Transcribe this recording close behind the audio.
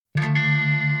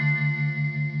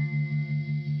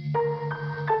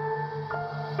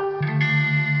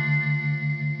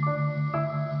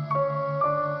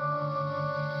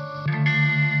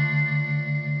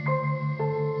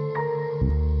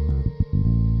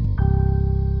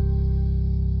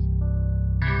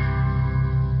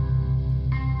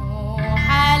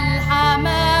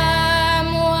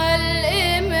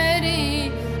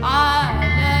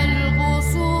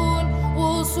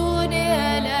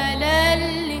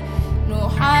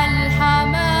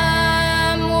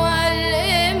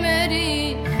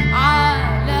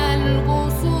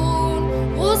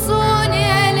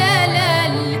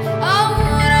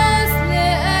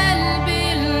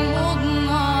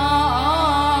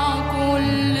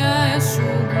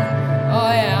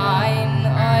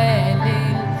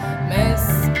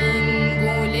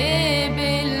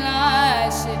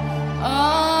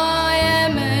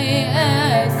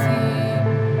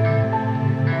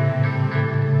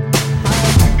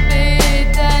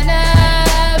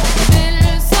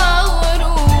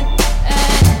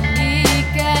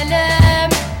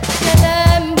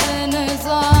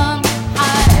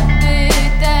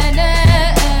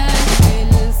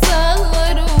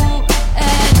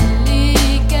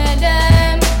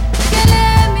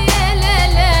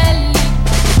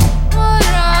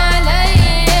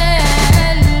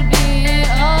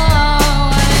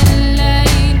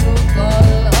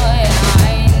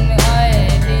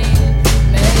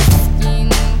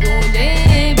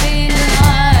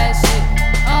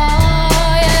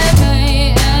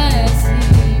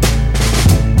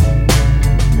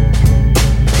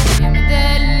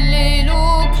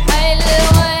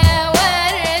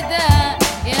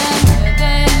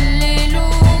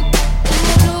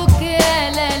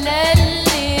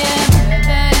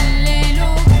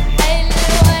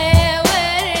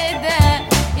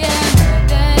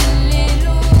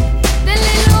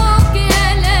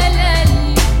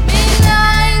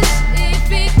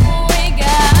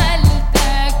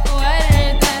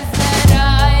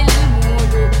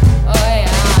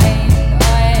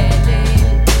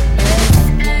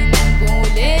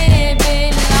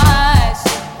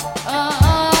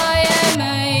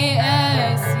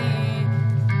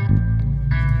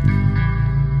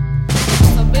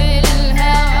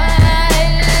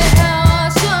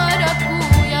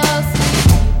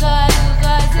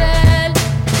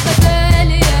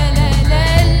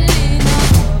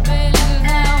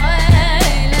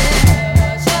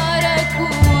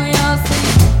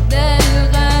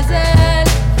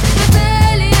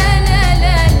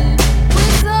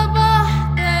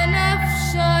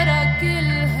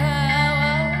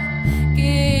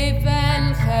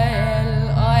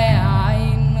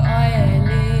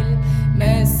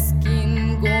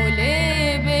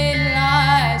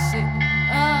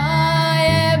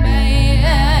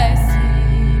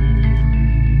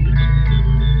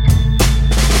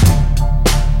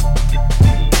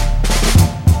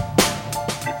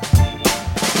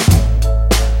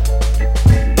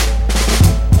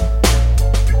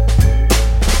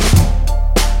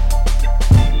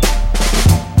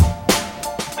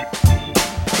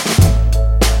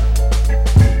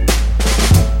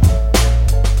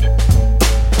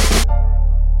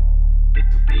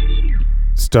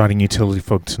starting Utility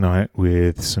Fog tonight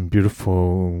with some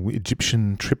beautiful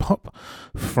Egyptian trip hop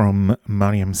from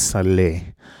Mariam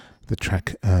Saleh. The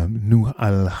track Nu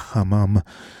Al Hammam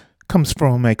comes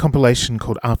from a compilation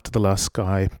called After the Last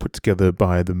Sky, put together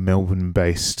by the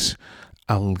Melbourne-based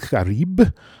Al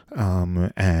Gharib,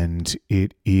 and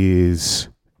it is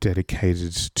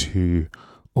dedicated to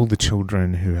all the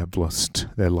children who have lost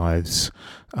their lives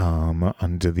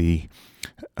under the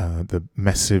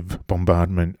massive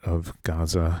bombardment of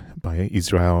Gaza by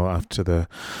Israel after the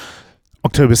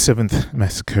October 7th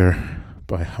massacre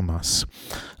by Hamas.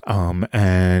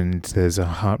 And there's a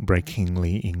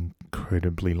heartbreakingly,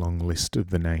 incredibly long list of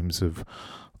the names of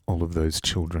all of those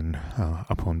children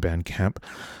up on Bandcamp.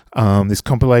 This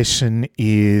compilation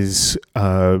is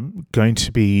going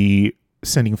to be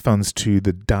sending funds to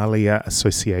the Dahlia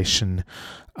Association,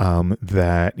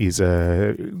 that is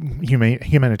a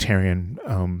humanitarian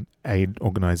aid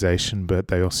organisation, but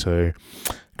they also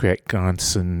create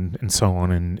grants and so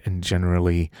on, and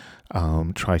generally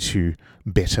try to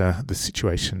better the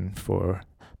situation for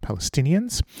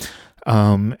Palestinians.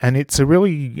 And it's a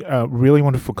really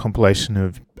wonderful compilation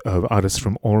of artists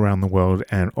from all around the world,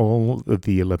 and all of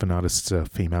the 11 artists are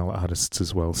female artists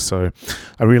as well. So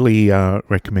I really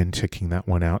recommend checking that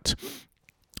one out,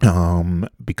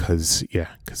 because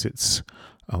it's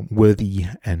worthy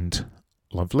and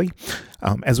lovely.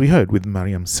 As we heard with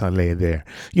Mariam Saleh there.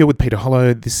 You're with Peter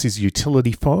Hollow. This is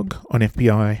Utility Fog on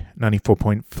FBI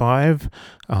 94.5,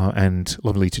 and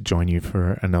lovely to join you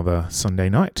for another Sunday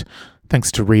night.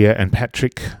 Thanks to Ria and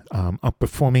Patrick up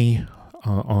before me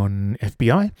on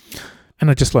FBI. And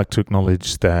I'd just like to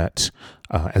acknowledge that,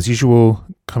 as usual,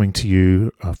 coming to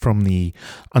you from the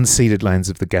unceded lands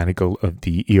of the Gadigal of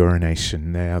the Eora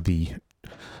Nation. They are the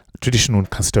traditional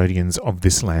custodians of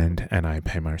this land, and I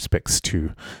pay my respects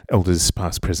to elders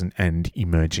past, present, and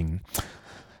emerging.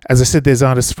 As I said, there's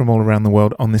artists from all around the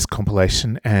world on this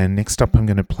compilation, and next up I'm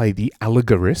going to play The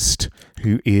Allegorist,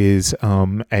 who is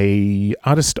a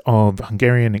artist of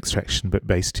Hungarian extraction but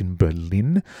based in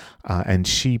Berlin, and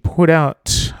she put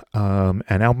out an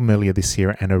album earlier this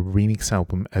year and a remix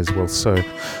album as well. So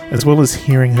as well as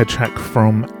hearing her track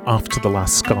from After the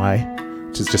Last Sky,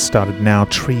 which has just started now,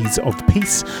 Trees of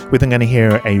Peace, we're then going to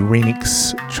hear a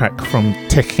remix track from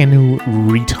Tekenu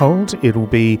Retold. It'll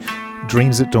be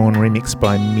Dreams at Dawn remixed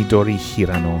by Midori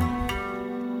Hirano.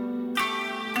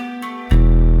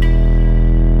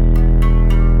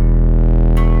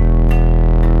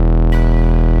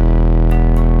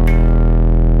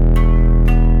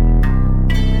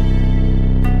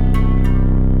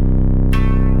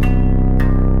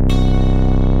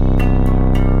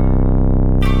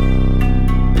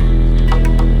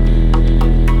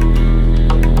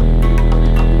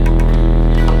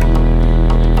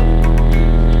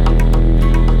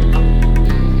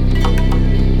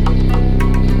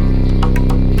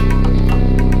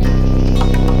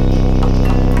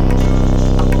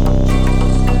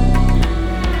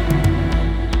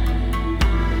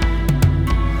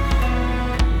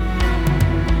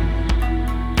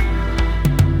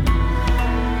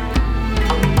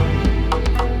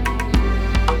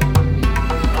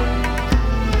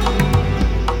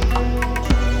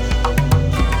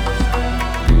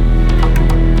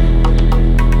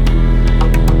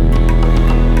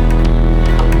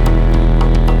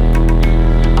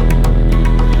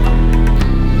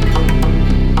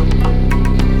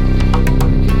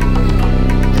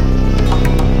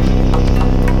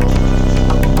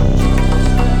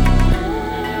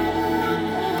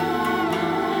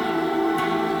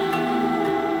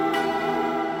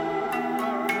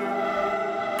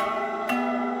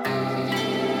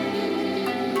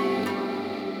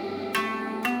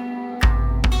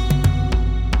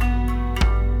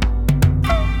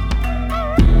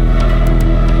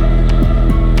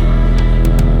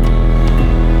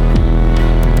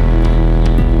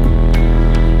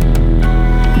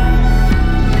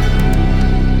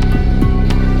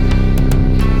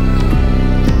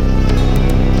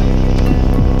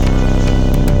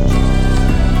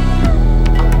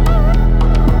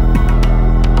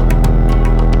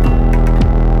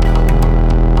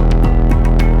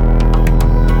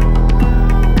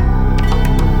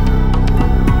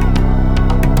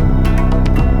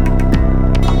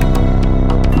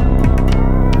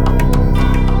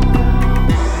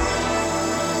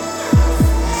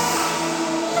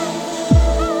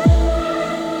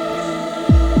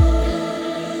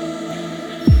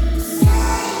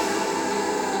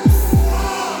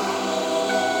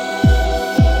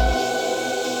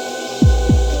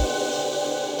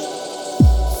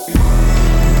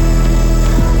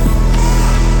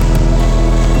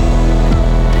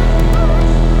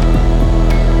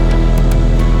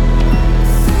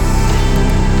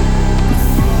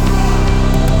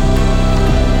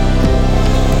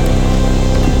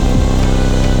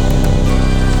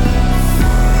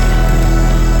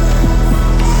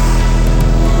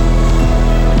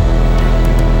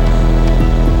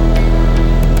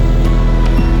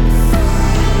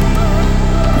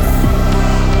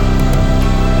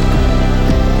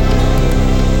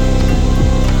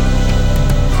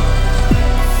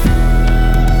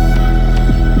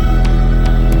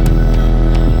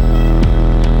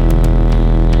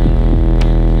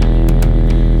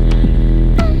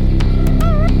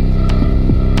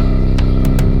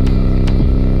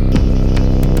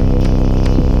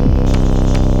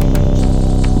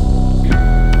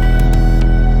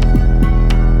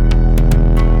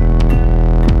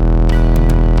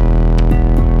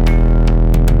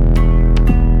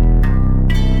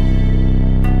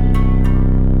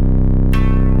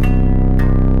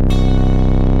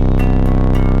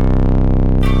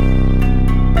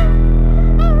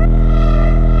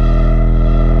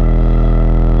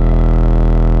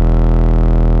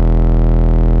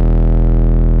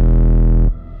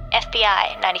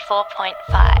 CITI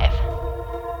 94.5.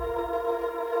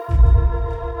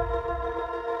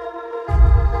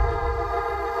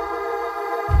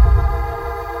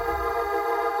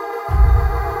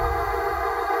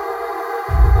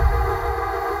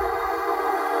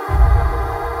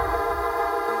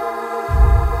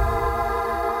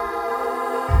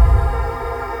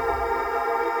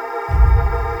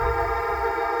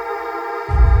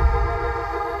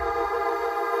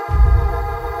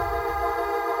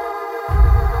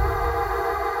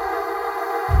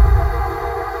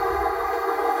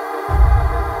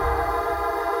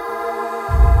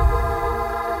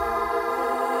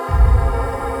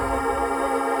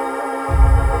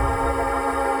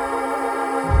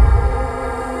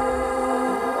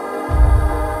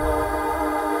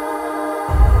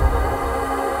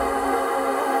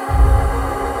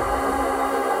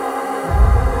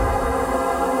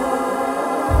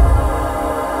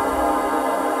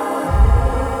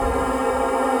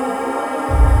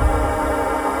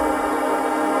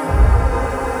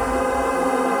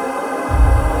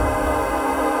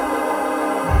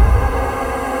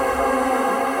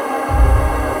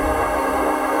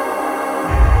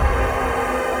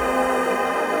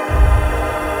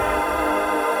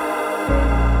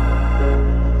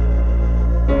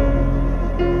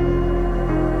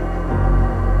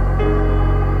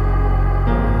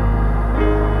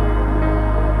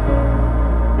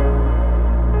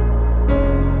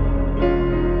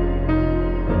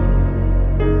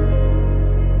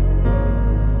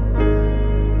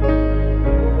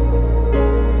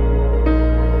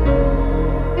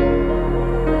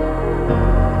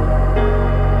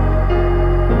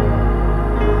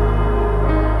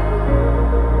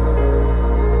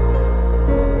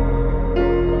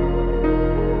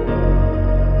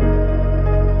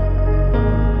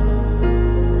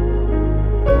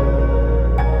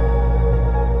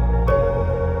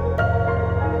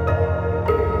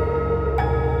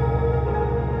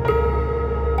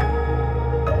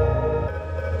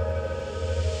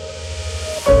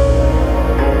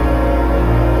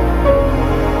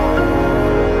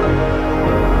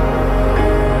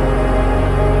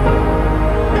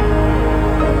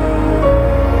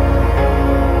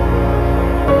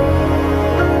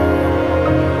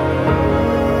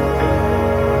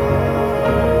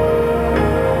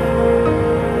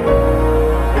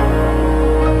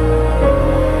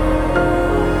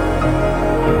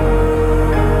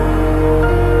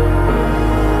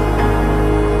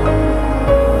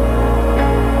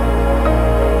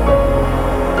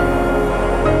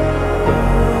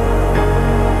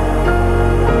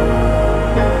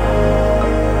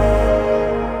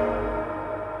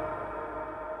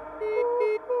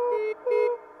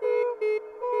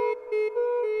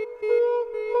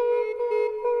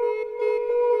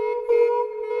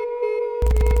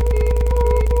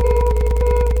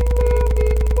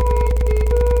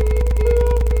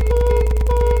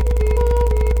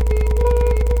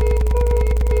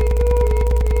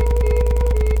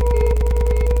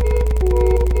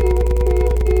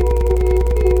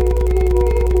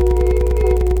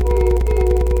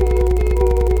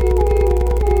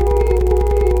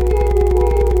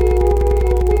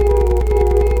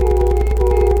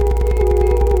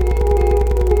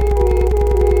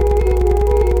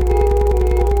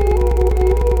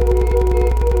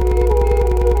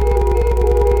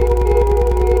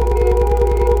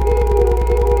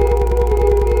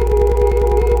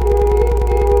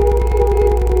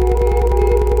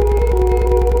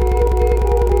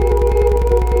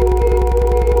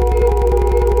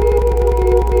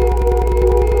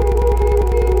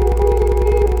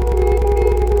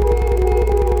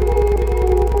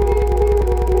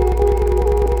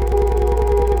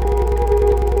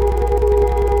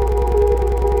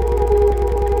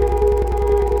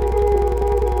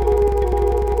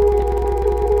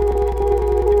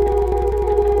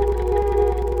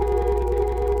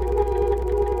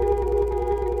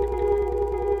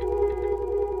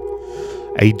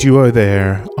 A duo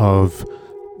there of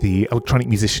the electronic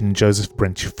musician Joseph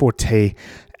Branch-Forte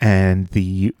and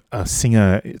the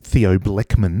singer Theo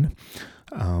Bleckmann.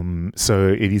 So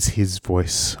it is his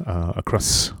voice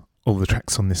across all the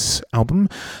tracks on this album.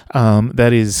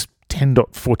 That is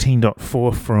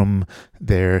 10.14.4 from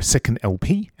their second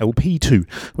LP, LP2,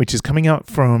 which is coming out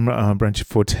from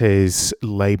Branciforte's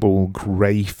label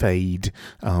Grey Fade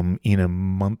in a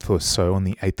month or so on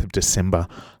the 8th of December.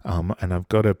 And I've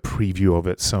got a preview of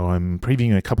it, so I'm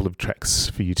previewing a couple of tracks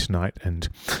for you tonight, and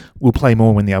we'll play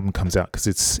more when the album comes out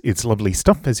because it's lovely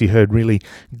stuff. As you heard, really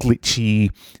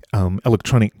glitchy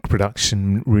electronic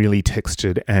production, really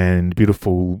textured and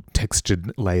beautiful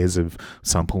textured layers of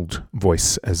sampled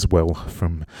voice as well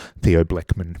from Theo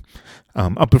Bleckmann.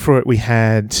 Up before it we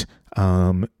had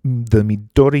the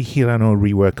Midori Hirano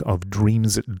rework of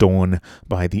Dreams at Dawn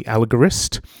by The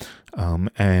Allegorist.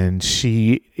 And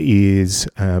she is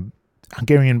a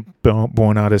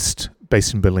Hungarian-born artist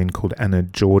based in Berlin called Anna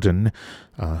Jordan,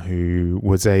 who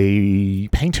was a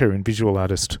painter and visual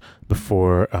artist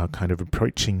before kind of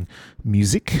approaching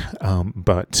music,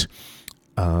 but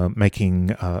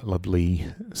making lovely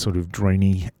sort of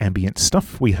drony ambient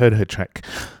stuff. We heard her track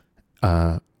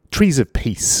Trees of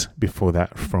Peace before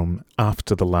that from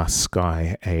After the Last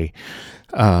Sky, a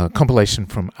compilation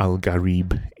from Al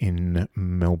Gharib in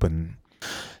Melbourne.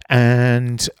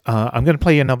 And I'm going to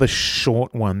play another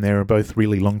short one. There are both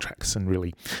really long tracks and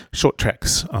really short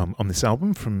tracks on this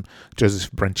album from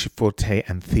Joseph Branciforte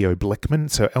and Theo Bleckmann.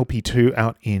 So LP2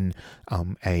 out in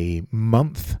a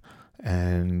month.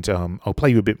 And I'll play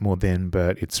you a bit more then,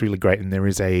 but it's really great. And there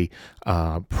is a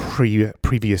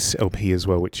previous LP as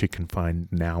well, which you can find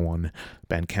now on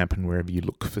Bandcamp and wherever you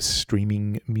look for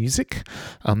streaming music.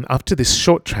 After this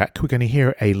short track, we're going to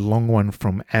hear a long one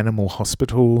from Animal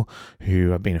Hospital,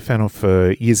 who I've been a fan of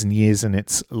for years and years, and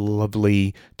it's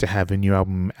lovely to have a new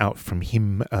album out from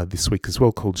him this week as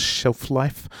well called Shelf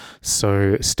Life.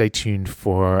 So stay tuned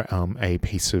for a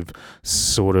piece of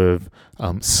sort of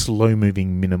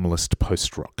slow-moving minimalist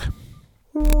post-rock.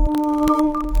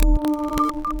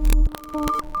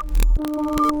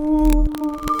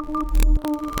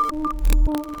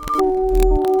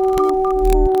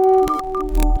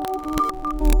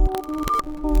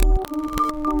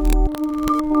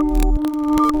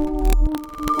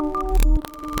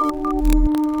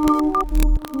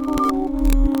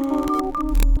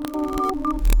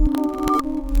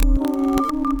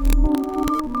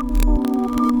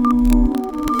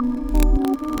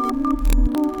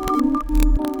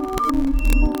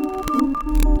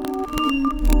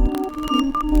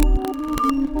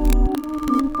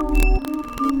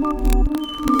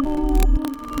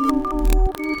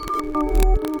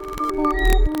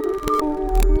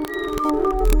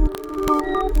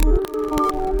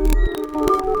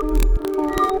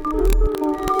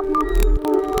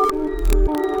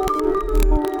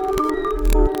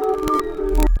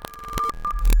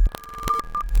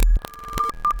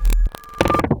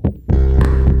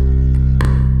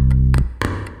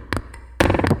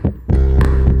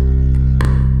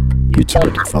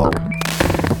 Utility phone.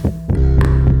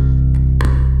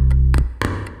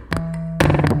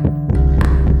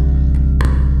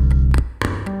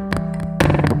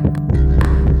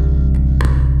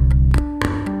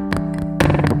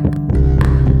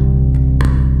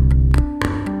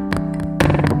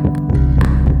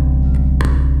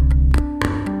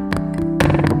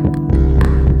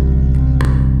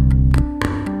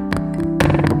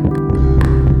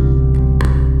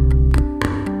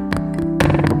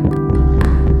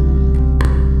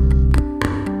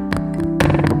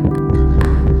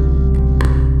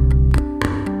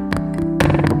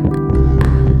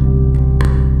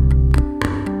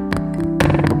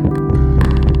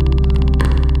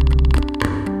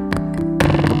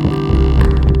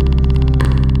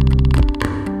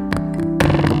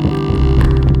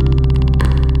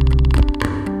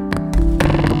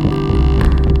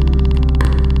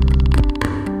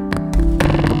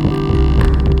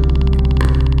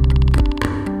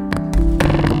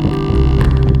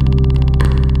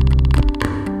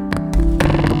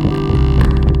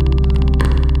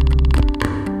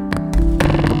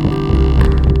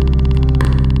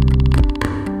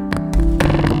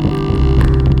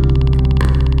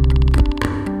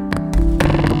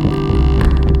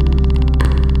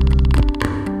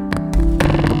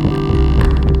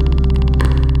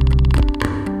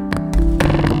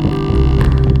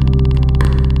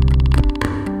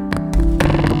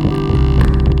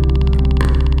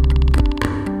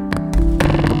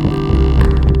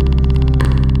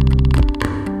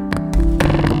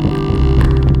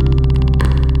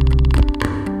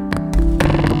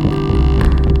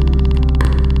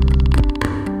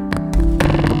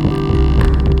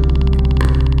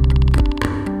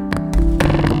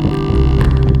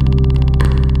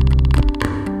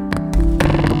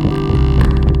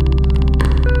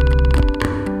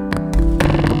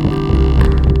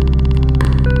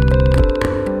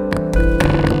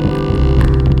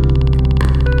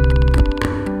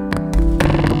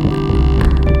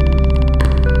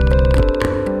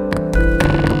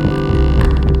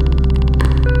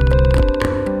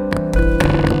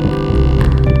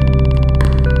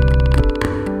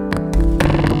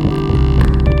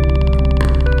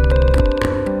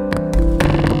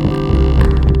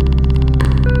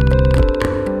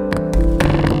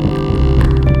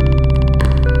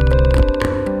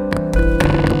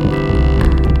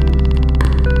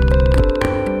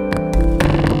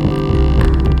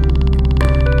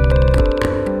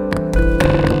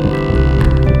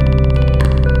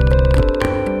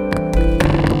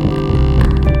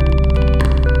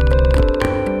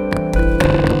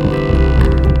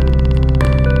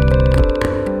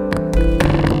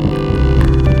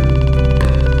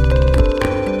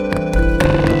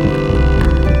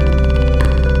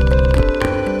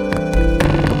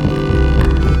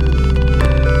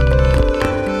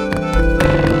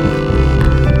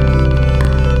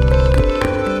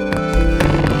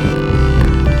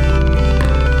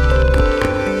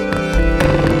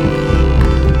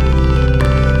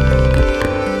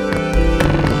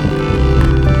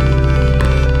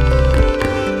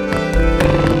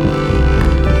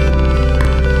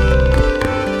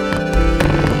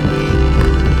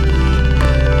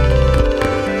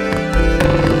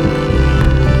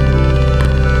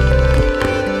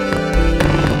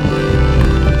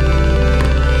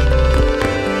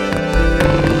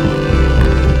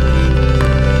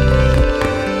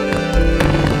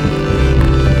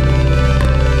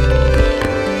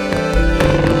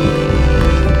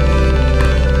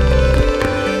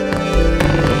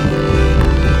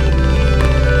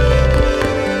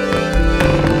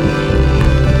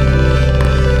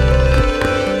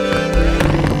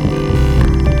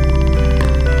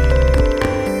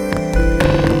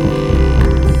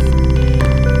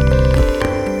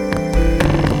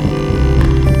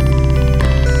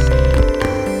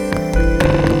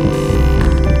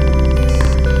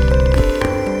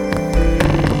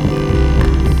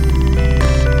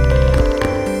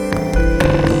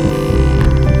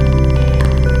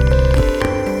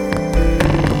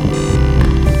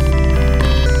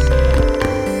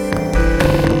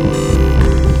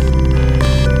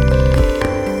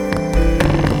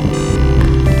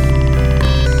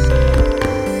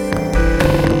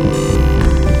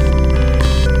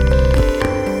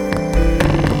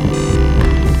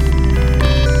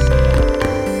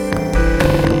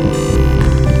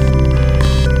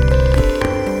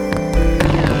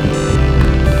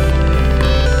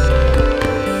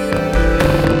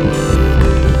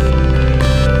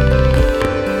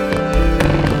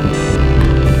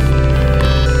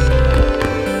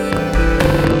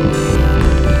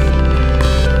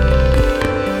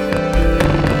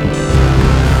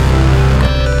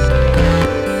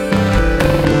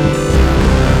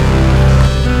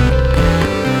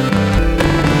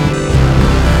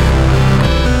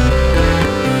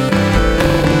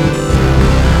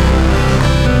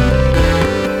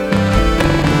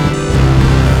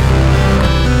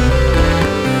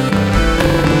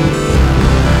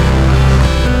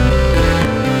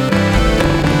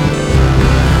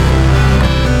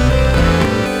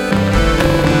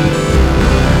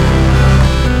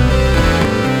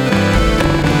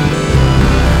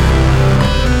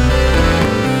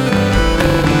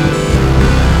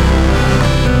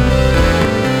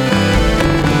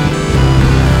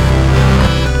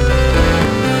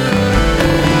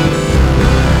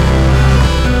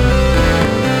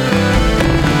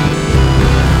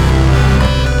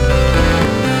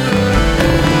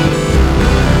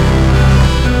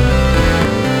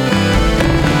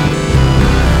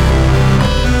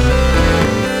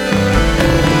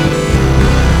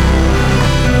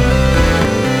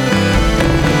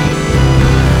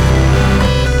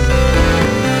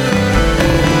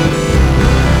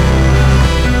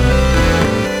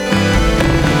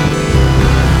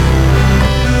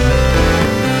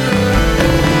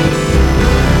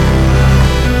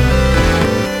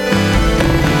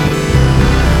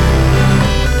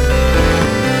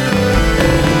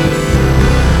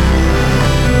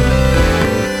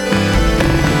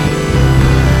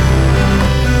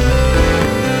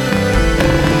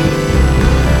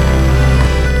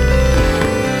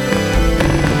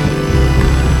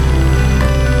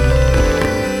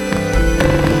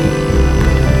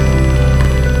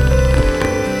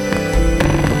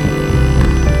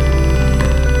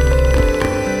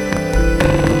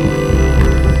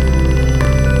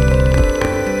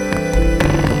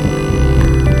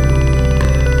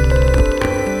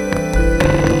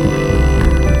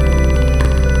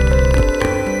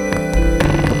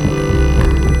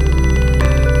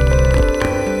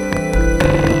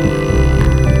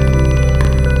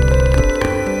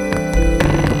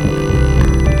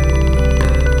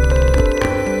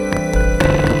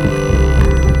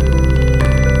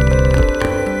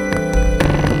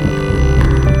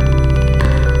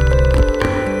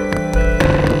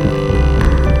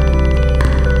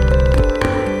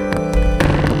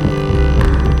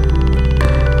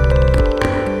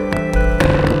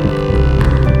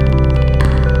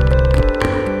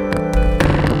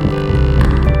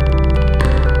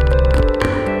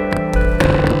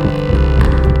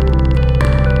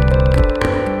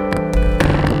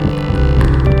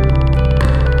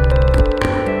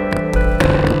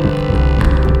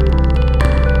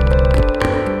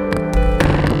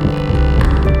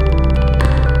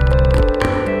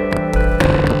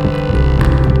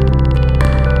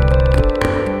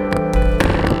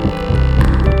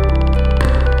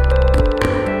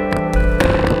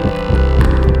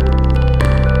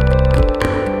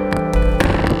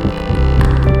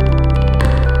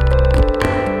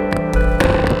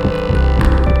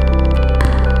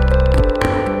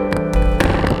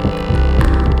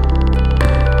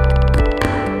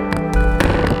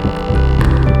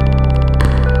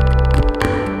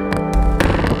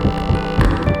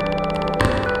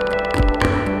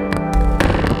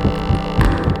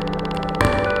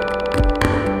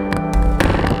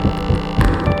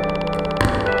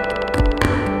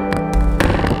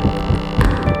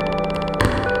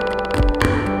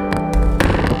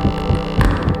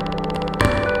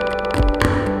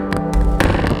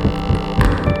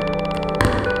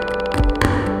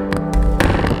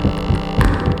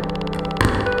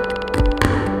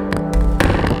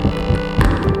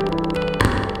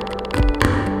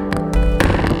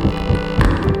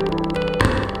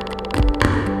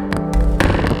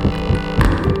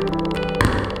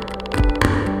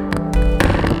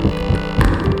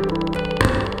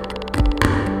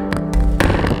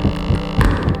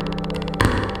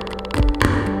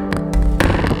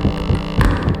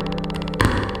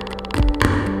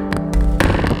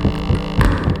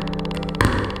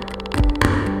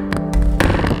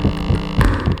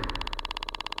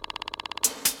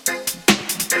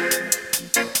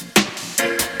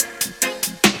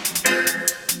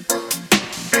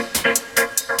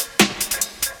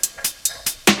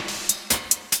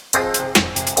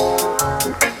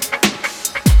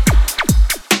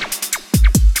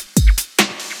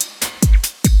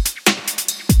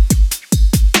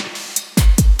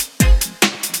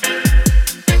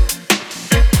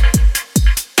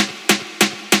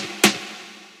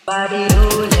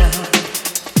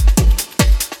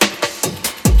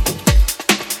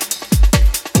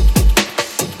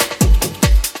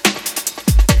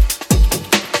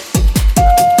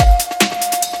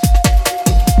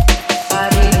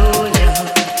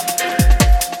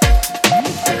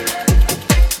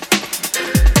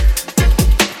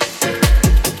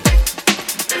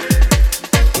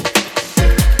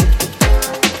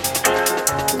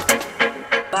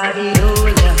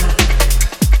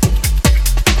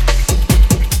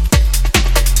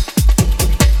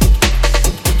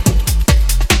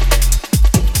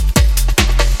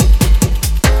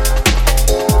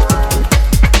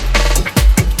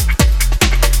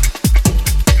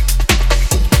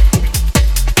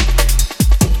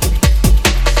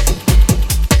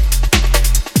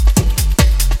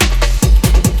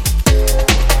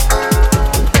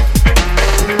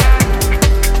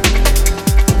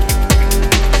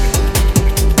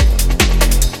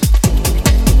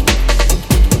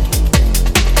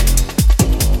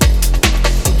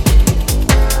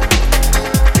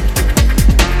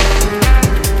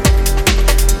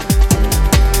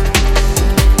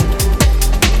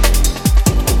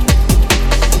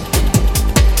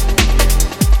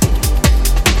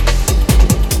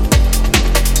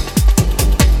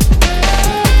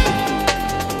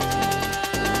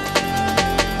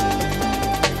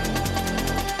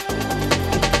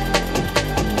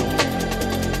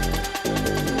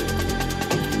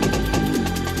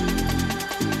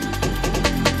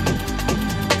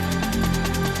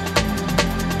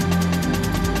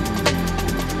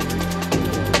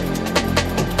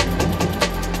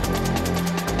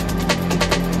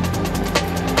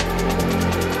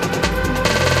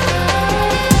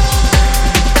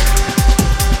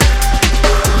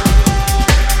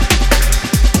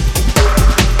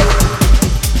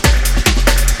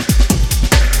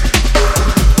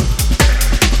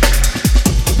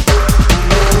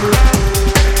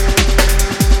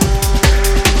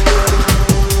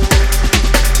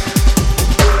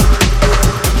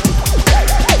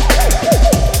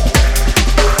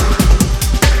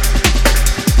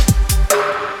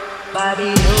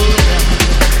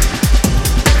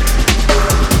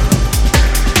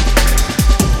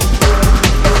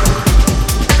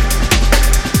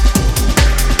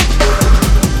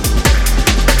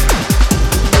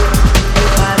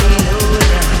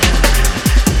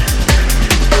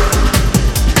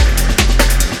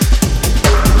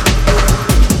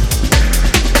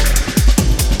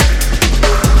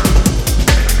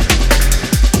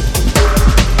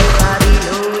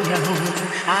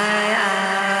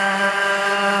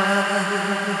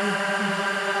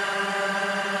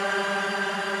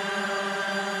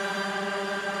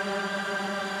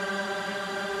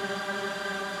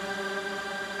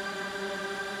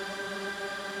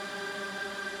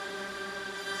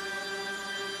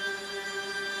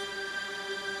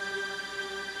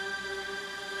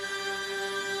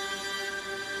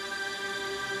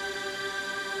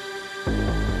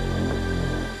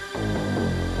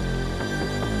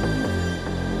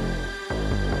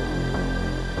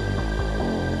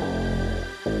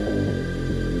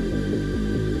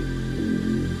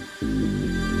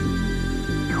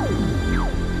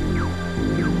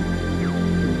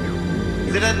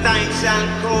 The time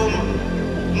shall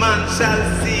come, man shall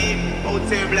see how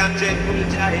terrible and dreadful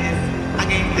Jah is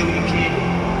against the wicked.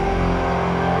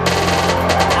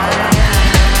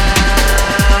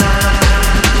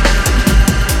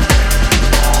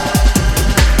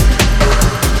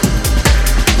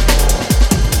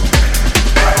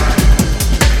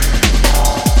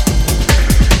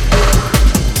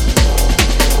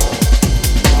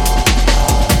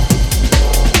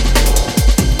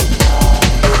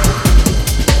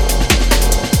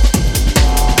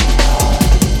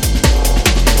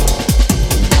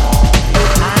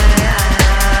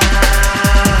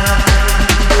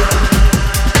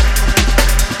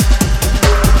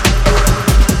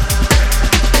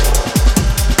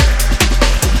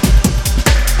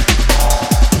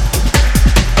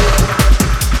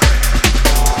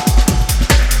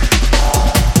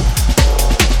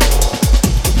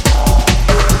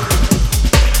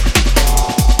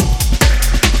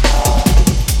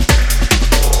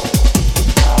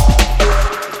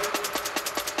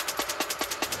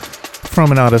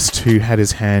 From an artist who had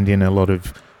his hand in a lot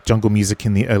of jungle music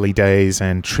in the early days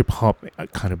and trip hop,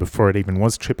 kind of before it even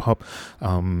was trip hop,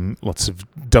 lots of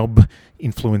dub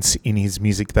influence in his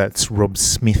music. That's Rob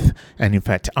Smith, and in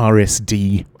fact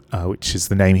RSD which is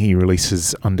the name he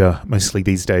releases under mostly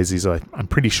these days, is I'm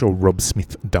pretty sure Rob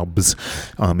Smith Dubs.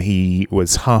 He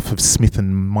was half of Smith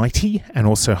and Mighty and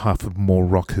also half of More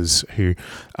Rockers, who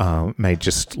made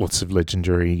just lots of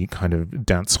legendary kind of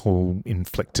dancehall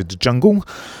inflected jungle.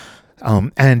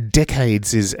 And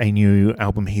Decades is a new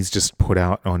album he's just put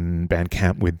out on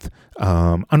Bandcamp with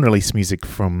unreleased music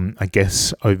from, I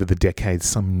guess, over the decades,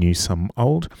 some new, some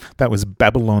old. That was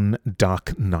Babylon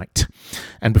Dark Night.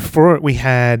 And before it, we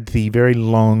had the very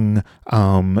long,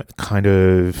 kind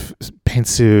of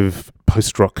pensive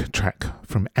post-rock track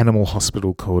from Animal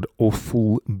Hospital called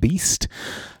Awful Beast.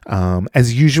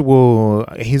 As usual,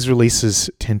 his releases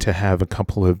tend to have a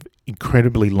couple of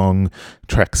incredibly long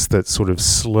tracks that sort of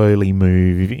slowly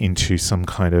move into some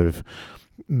kind of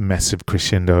massive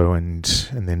crescendo and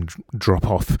then drop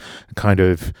off, a kind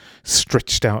of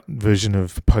stretched out version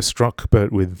of post-rock, but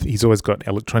he's always got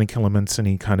electronic elements, and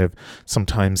he kind of,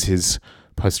 sometimes his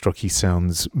post-rocky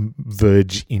sounds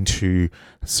verge into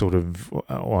sort of,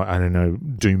 I don't know,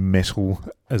 doom metal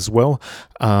as well.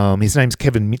 His name's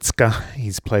Kevin Mitzka.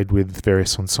 He's played with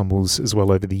various ensembles as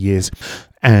well over the years.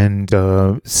 And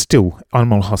still,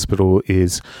 Animal Hospital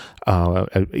is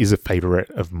a favourite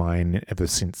of mine ever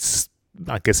since,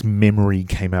 I guess, Memory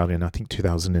came out in, I think,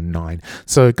 2009.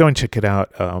 So go and check it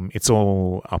out. It's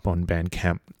all up on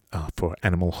Bandcamp. For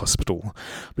Animal Hospital.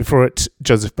 Before it,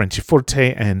 Joseph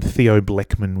Branciforte and Theo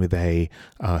Bleckman with a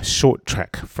short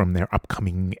track from their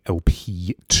upcoming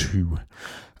LP 2.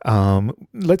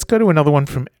 Let's go to another one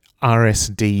from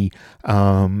RSD,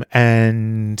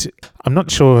 and I'm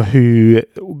not sure who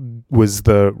was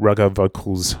the rugger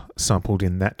vocals sampled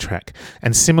in that track.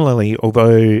 And similarly,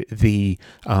 although the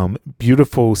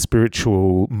beautiful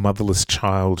spiritual motherless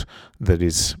child that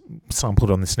is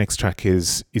sampled on this next track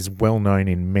is well known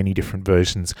in many different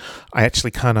versions, I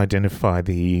actually can't identify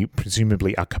the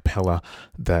presumably a cappella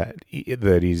that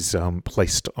is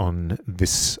placed on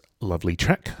this lovely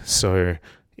track. So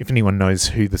if anyone knows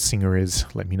who the singer is,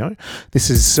 let me know.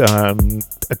 This is a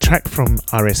track from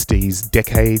RSD's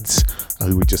Decades,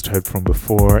 who we just heard from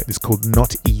before. It's called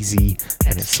Not Easy,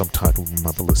 and it's subtitled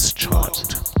Motherless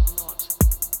Child. Not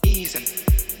easy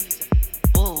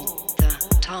all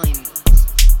the time.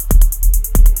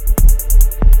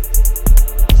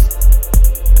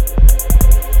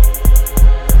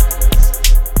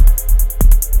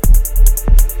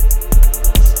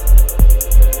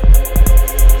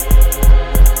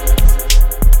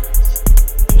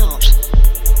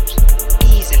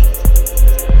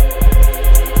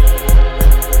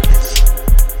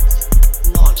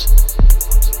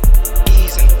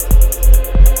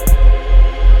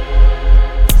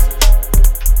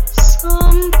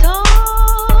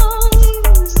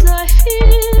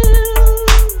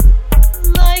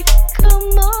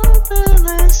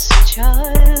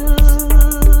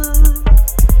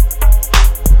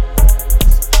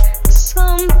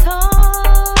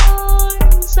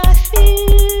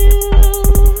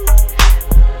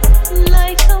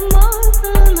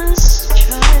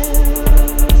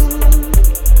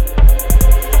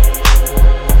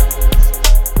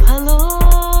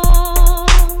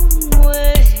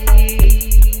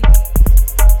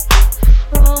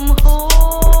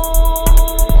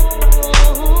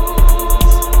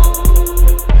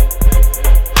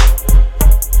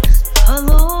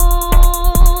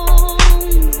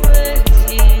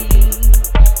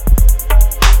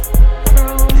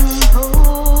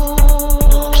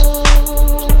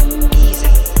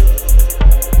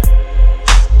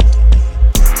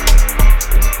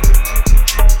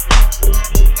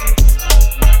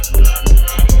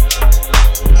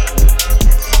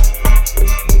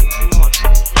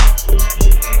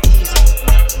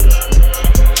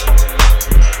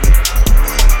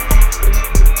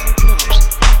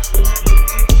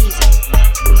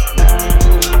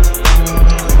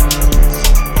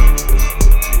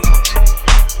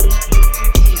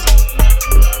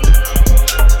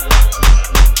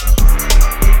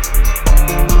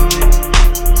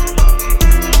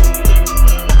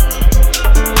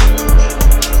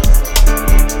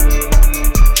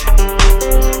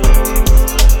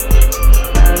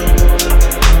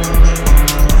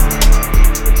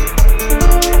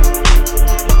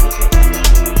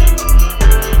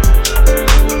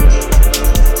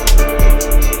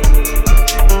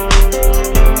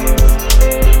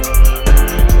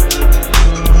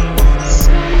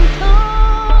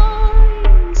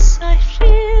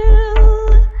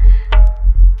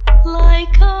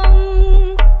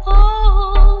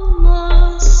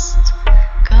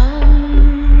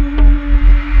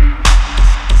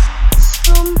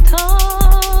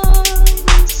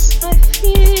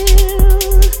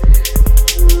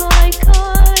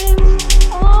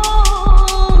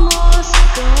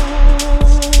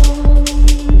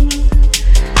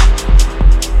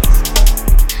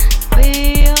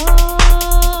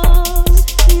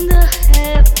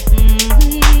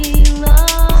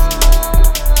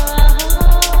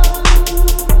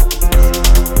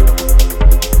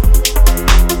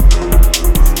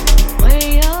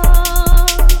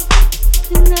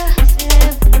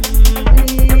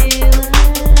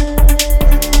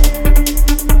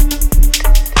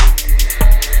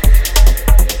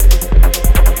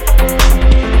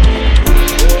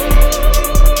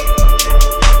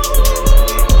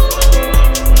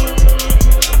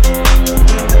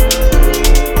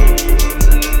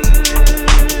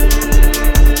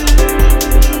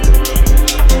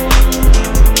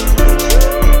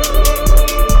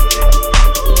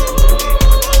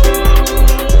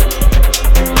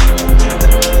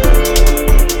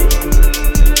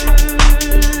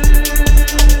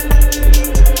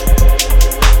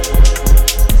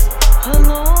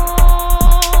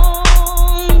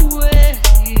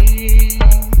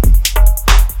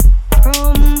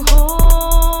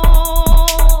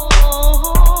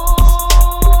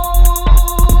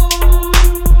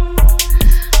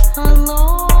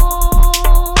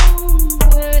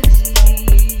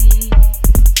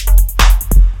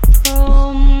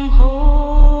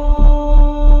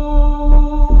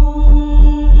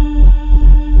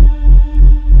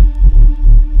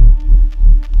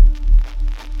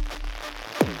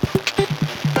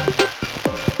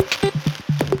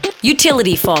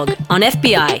 Utility Fog on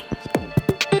FBI.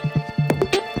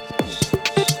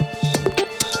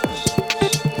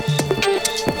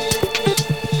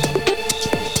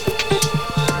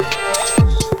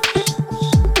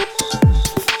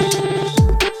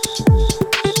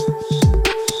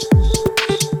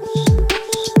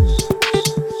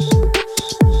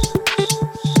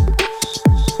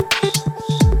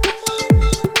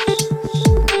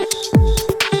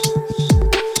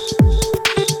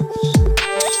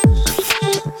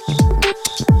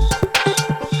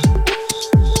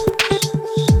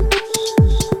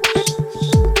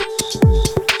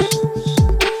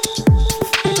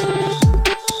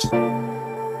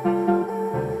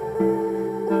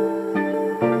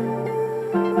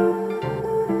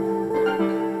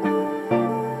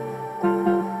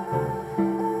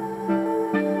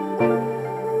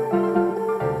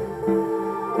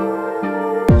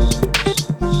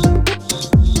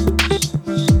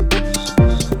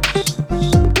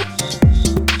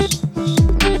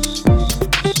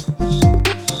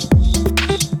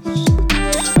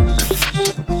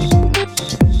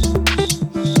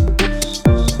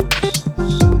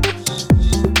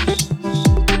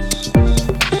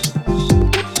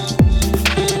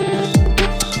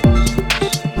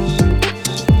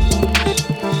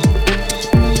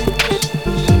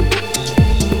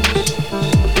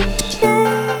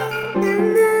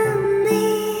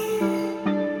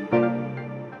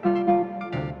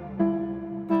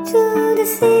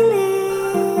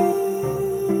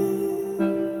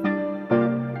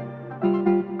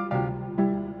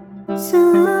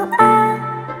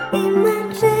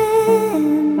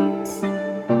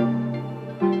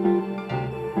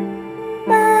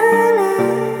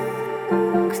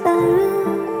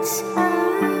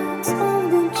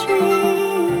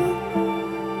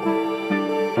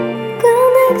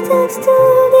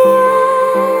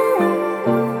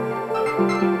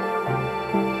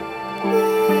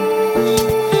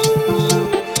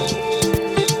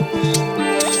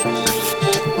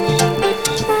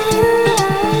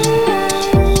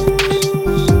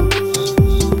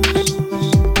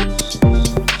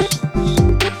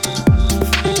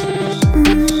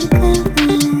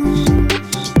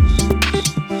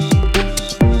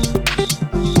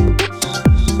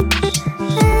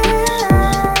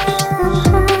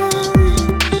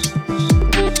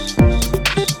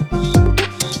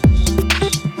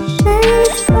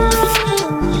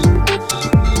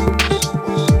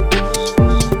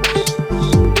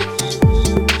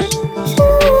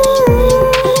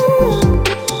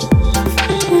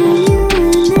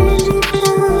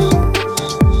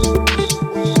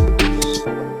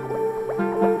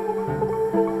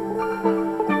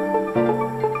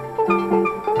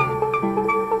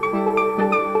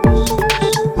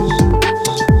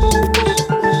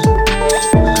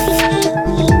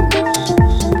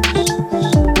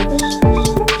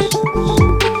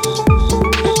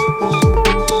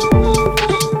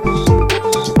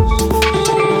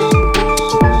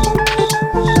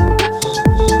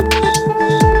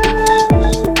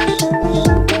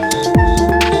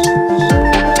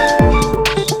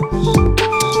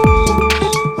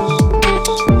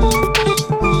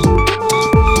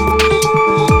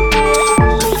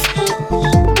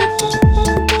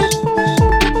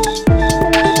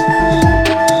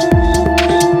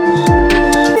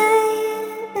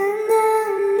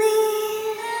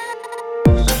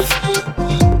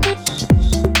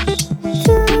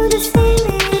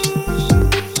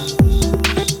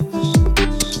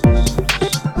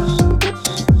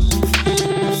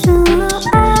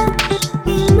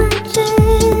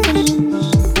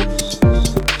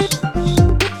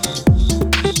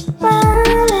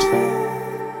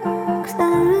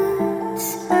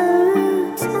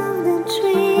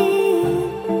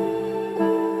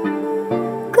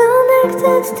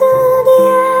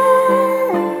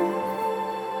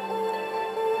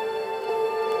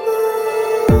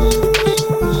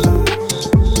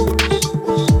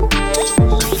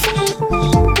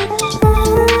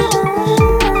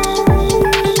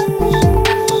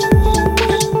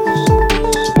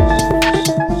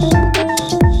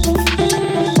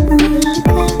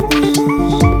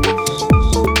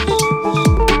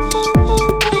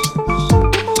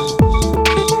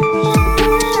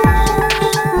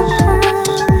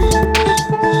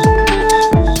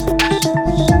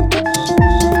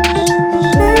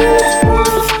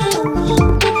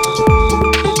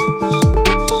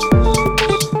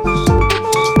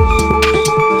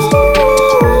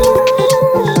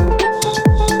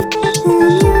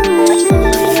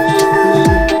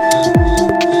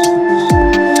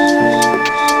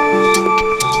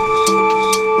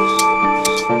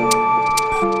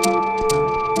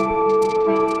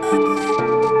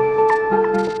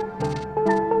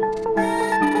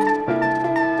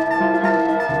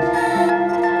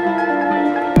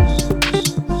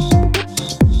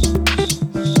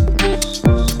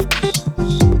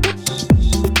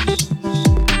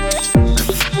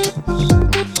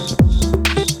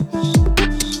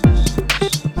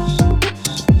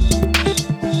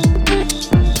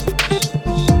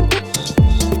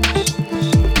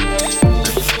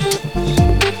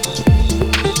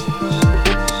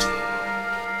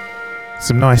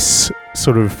 some nice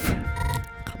sort of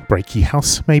breaky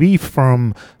house maybe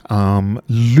from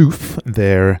Loof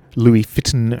there, Louis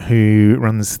Fitton, who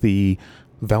runs the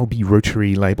Valby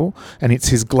Rotary label, and it's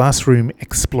his glassroom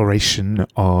exploration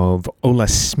of Ola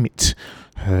Smit,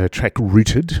 her track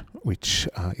Rooted, which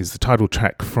is the title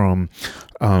track from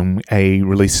a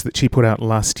release that she put out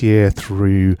last year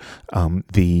through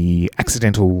the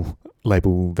Accidental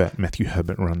label that Matthew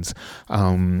Herbert runs.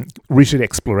 Rooted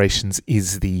Explorations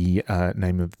is the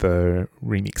name of the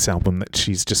remix album that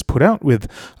she's just put out with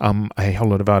a whole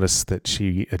lot of artists that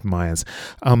she admires.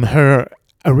 Her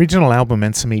original album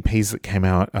and some EPs that came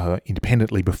out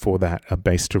independently before that are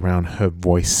based around her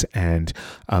voice and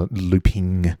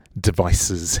looping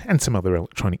devices and some other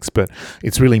electronics, but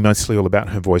it's really mostly all about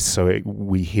her voice, so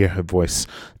we hear her voice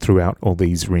throughout all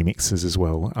these remixes as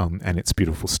well, and it's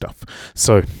beautiful stuff.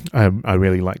 So I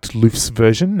really liked Loof's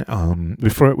version.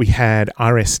 Before it we had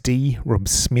RSD, Rob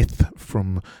Smith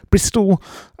from Bristol,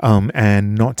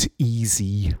 and Not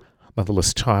Easy,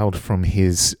 Motherless Child from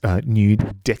his new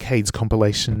Decades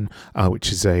compilation,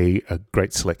 which is a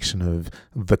great selection of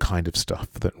the kind of stuff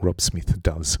that Rob Smith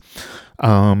does.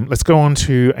 Let's go on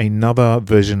to another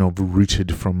version of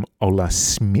Rooted from Ola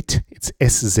Smit. It's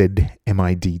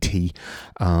SZMIDT.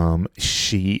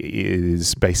 She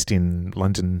is based in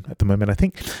London at the moment, I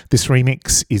think. This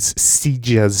remix is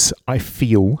Sija's I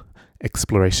Feel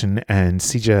Exploration, and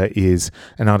Sija is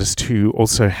an artist who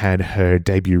also had her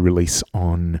debut release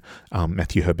on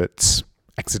Matthew Herbert's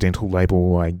Accidental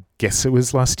label, I guess it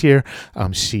was last year.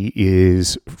 She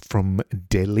is from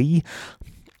Delhi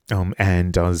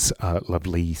and does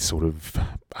lovely sort of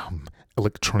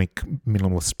electronic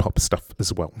minimalist pop stuff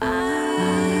as well.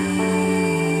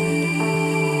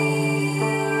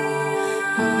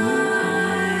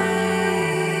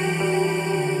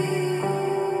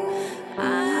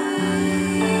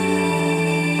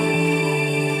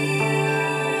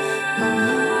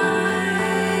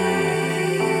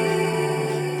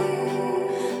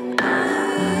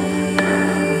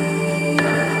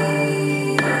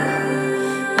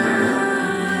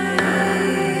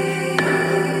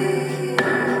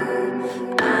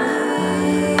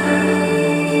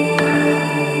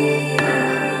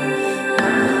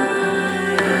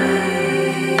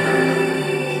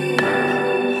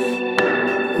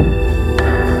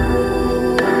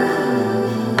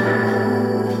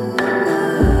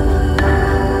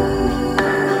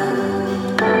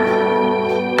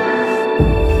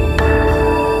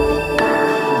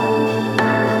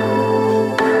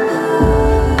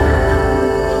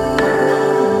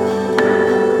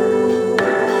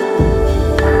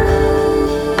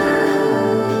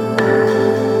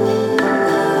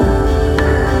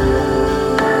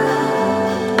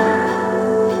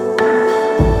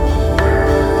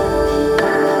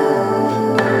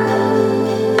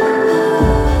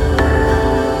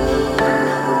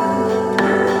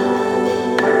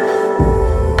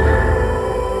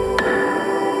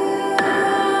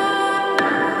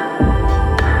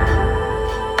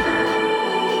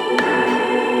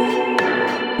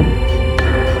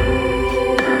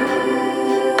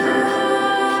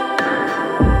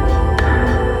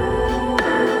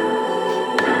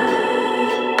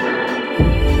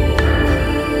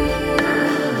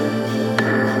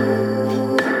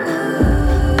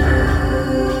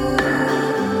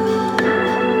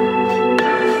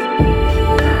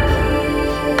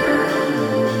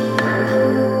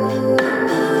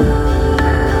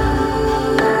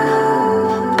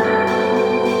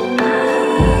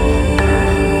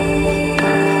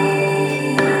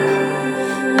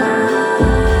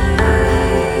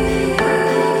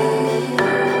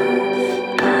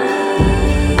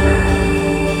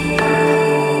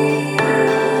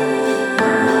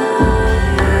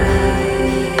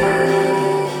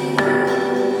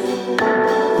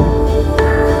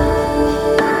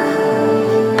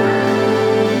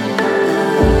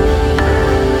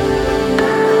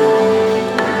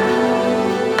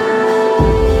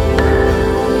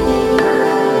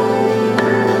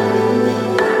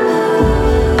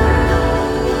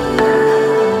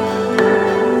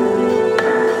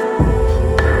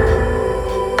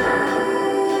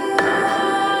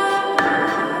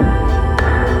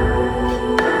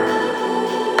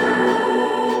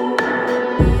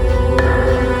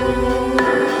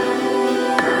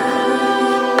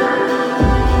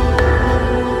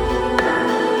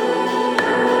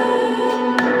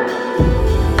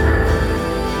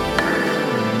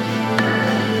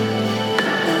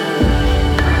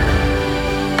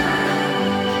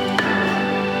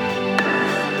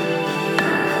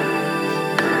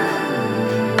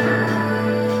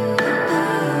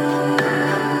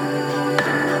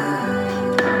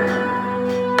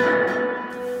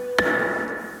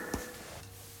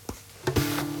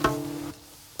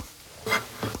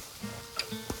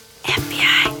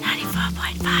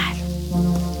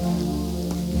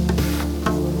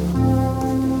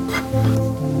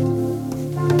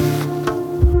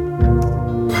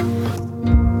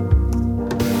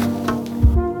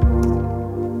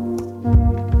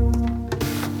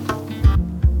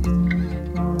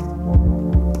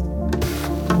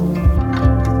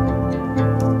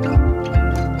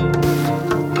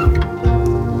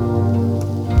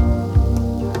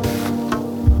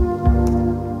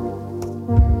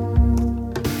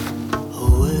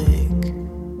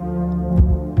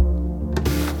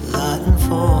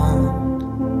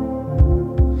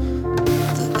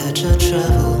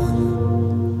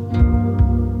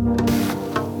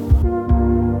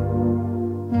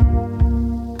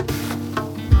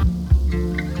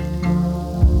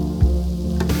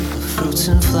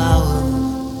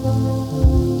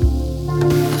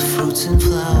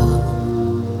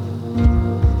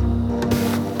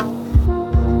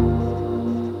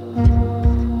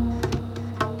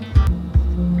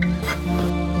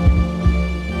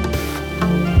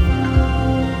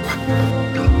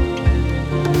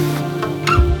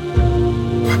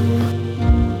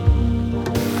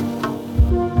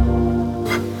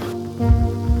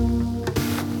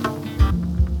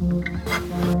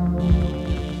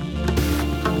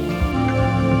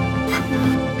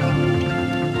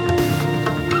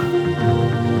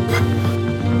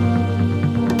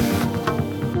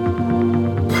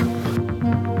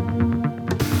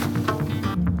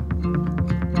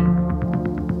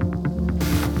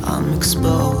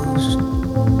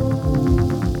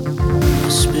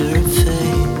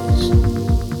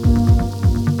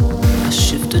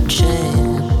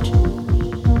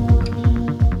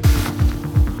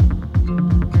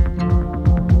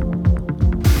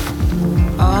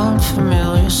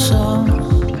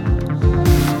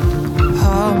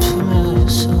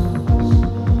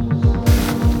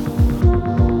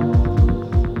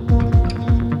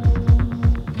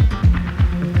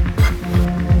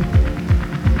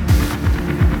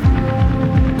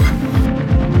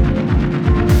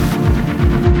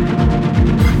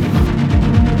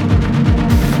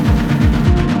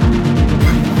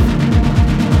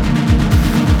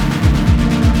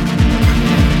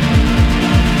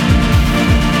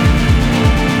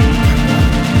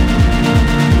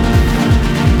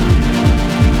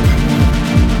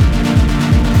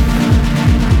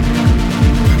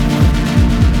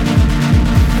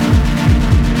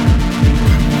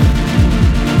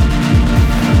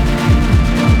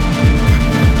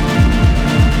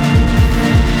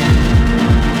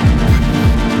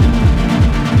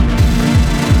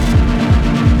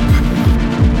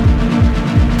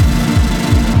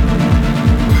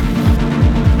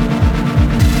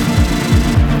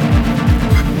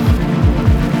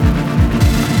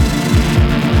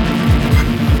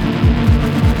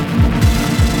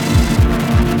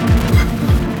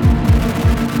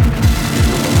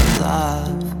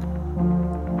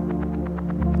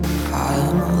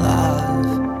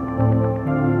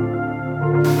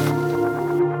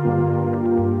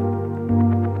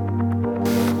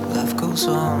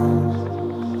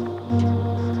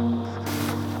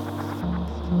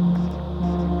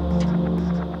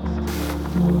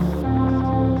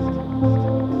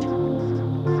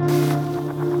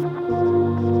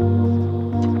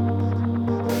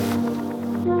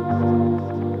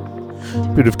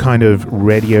 Bit of kind of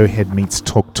Radiohead meets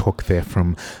Talk there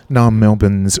from Nam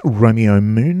Melbourne's Romeo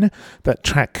Moon. That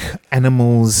track,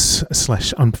 Animals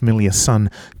 / Unfamiliar Sun,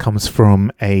 comes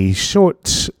from a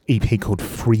short EP called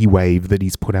Free Wave that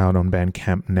he's put out on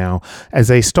Bandcamp now as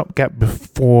a stopgap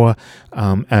before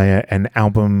an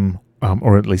album,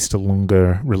 or at least a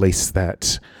longer release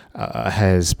that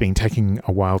has been taking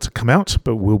a while to come out,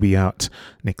 but will be out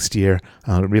next year.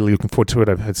 Really looking forward to it.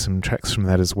 I've heard some tracks from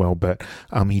that as well, but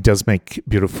he does make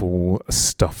beautiful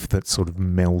stuff that sort of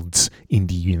melds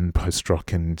indie and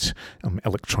post-rock and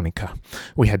electronica.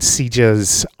 We had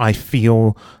Sija's I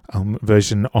Feel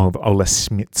version of Ola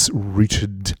Smith's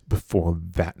Rooted before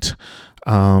that.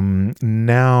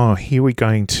 Now here we're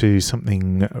going to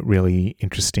something really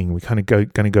interesting. We're kind of going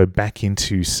to go back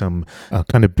into some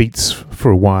kind of beats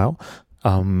for a while,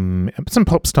 some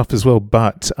pop stuff as well,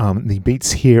 but the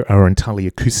beats here are entirely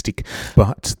acoustic,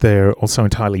 but they're also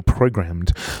entirely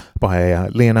programmed by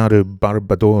Leonardo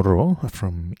Barbadoro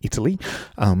from Italy.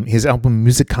 His album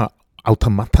Musica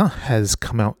Automata has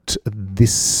come out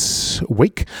this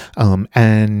week,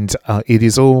 and it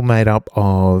is all made up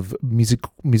of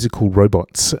musical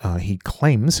robots. He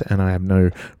claims, and I have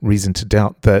no reason to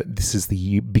doubt, that this is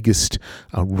the biggest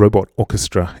robot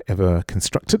orchestra ever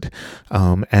constructed,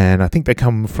 and I think they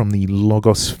come from the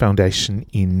Logos Foundation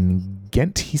in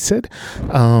Ghent, he said.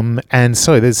 And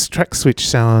so there's tracks which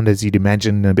sound, as you'd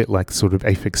imagine, a bit like sort of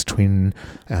Aphex Twin,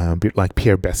 a bit like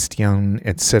Pierre Bastien,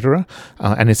 etc.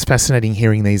 And it's fascinating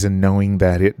hearing these and knowing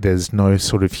that there's no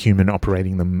sort of human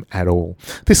operating them at all.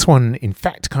 This one, in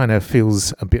fact, kind of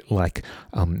feels a bit like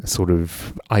sort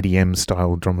of IDM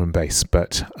style drum and bass.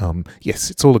 But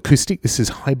yes, it's all acoustic. This is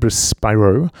Hybris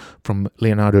Spyro from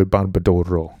Leonardo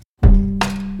Barbadoro.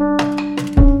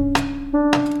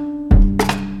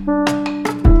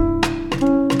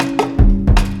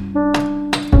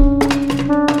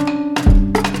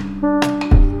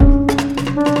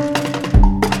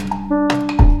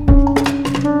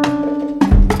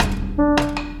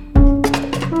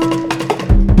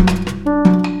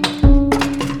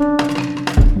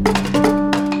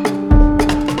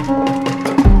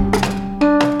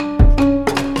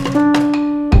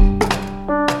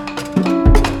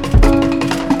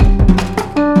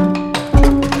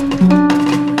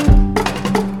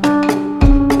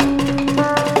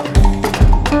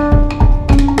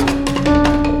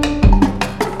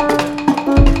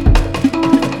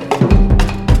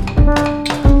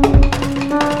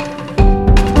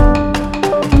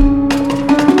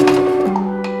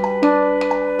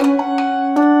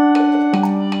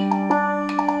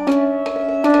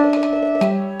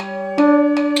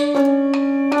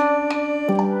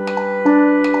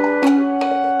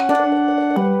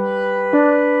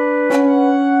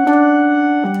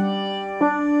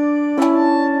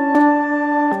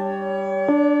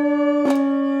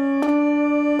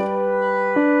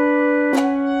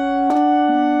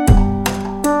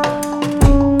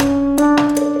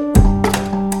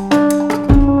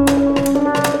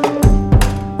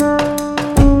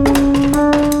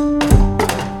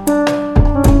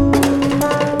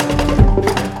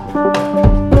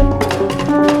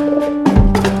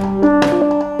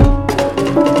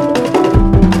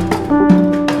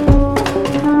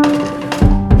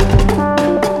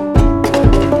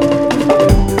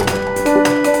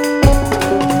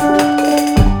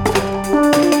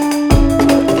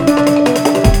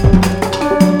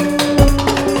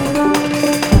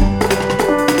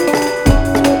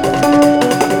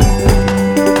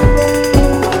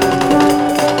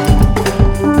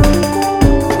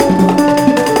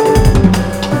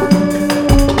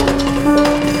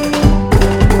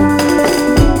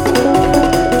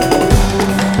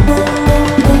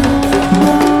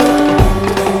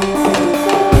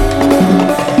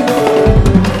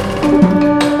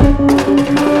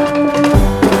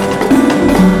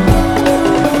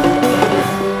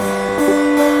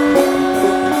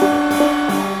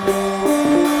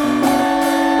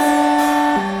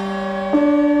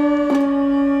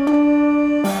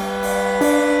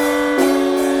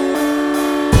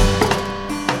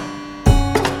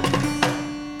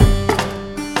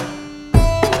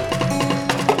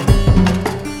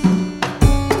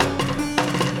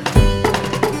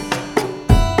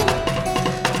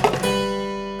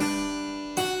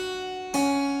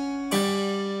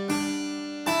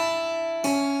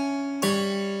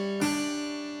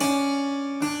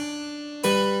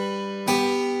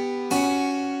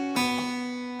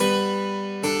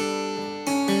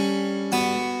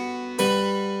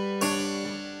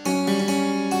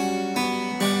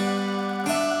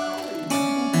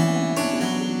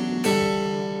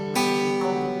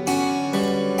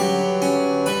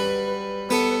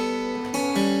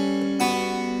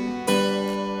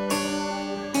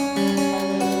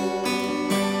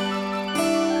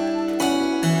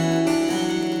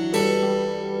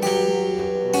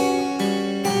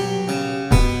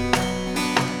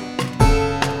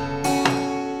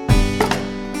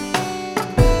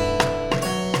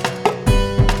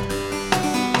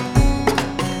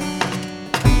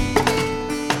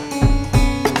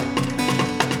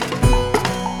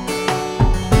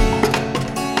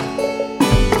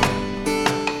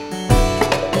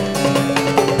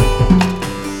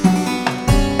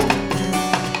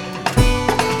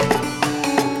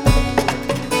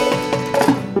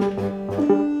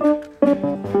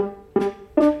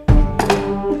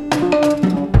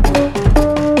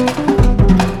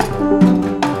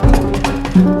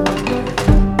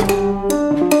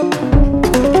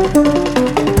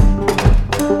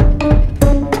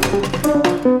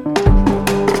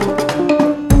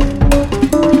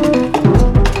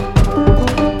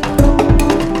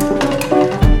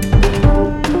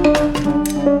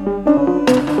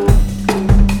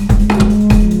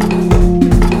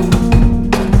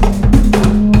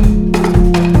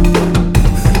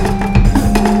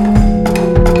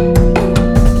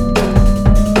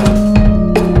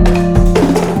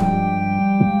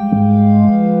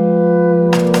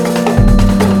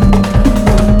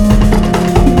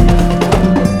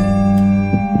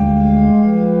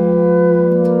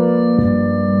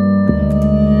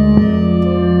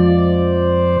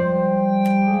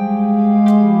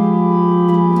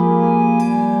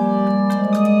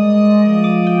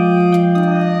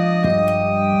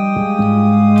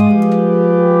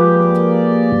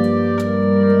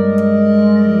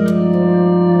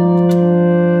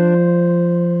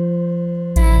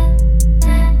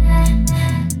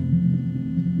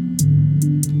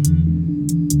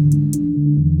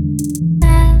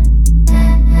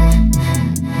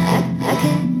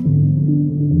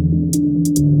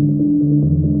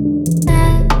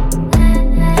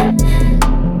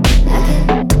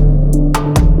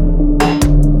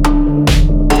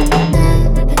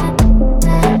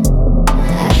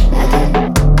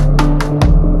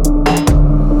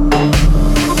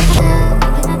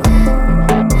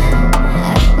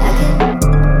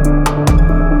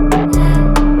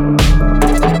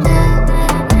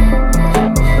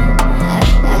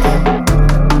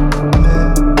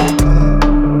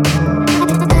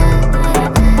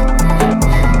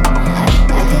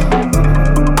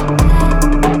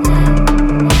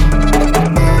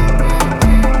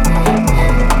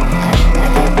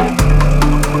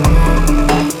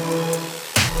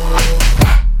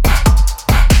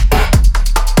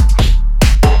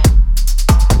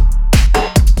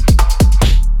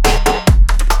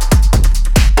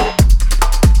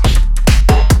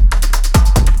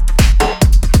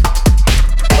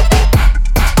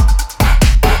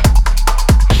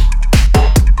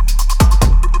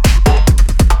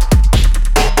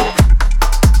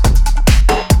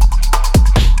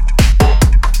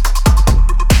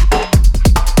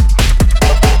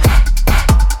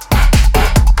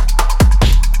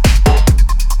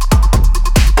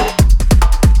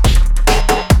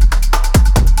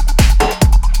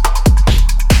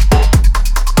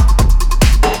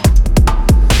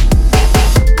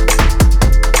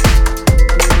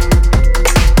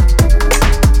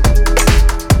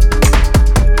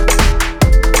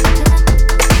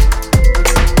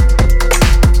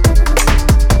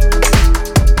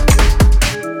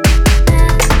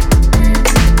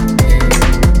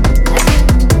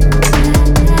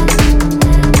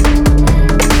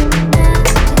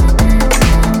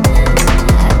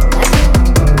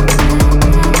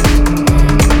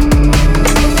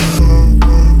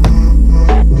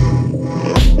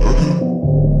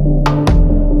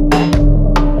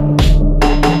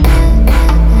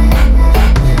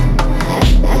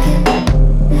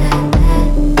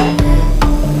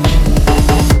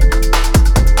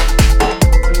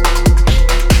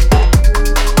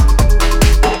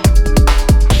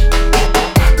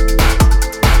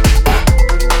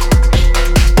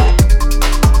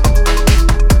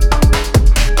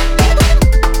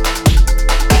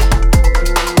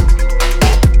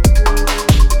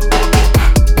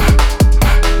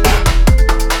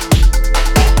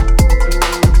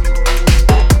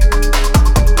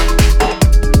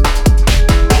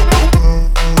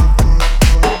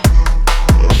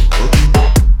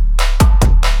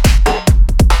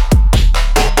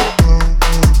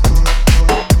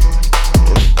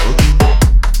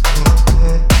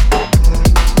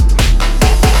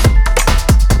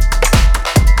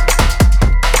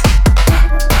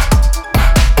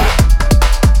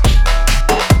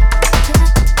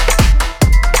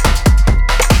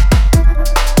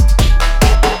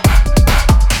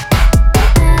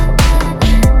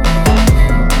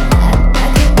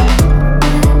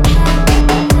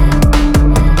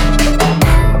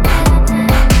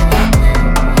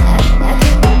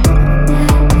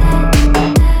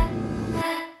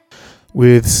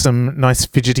 with some nice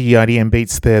fidgety IDM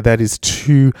beats there. That is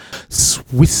two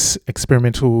Swiss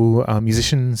experimental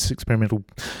musicians, experimental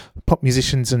pop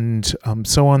musicians and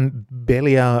so on,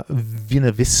 Belia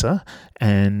Vinavissa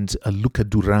and Luca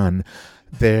Duran.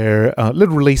 Their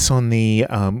little release on the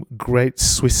great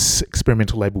Swiss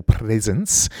experimental label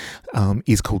Presence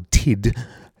is called Tid.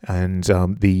 And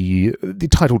the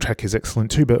title track is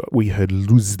excellent too, but we heard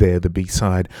Luz there, the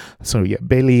B-side. So yeah,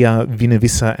 Belia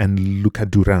Vinavissa and Luca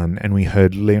Duran, and we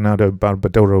heard Leonardo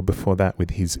Barbadoro before that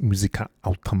with his Musica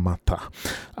Automata.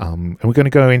 And we're going to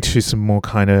go into some more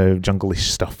kind of jungle-ish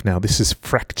stuff now. This is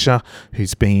Fracture,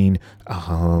 who's been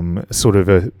sort of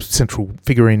a central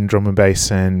figure in drum and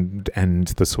bass and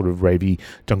the sort of ravey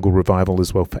jungle revival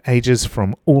as well for ages.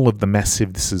 From All of the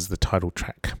Massive, this is the title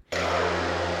track.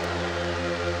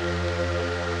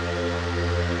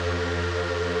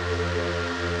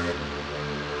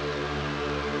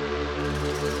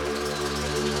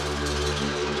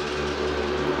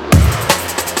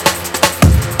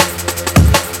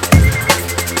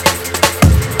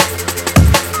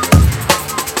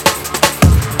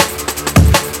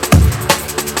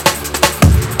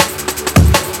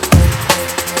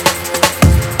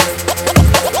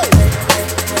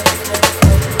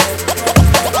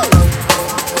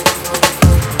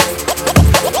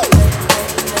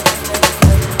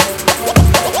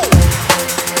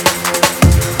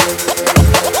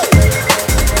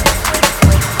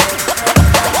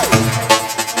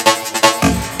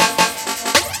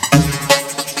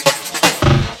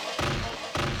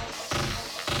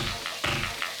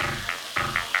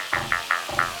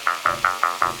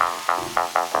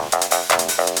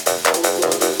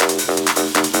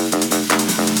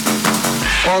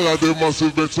 All of them must be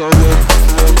better run.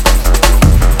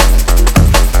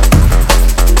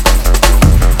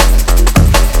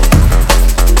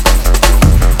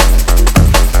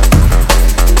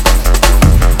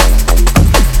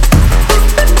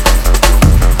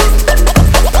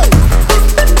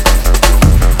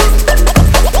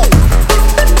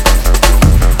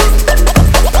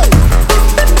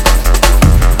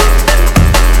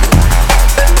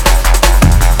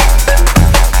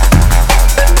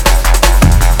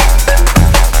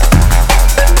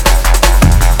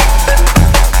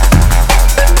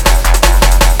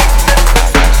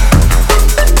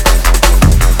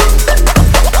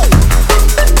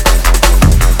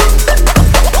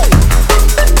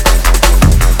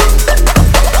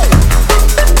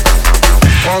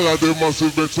 They must be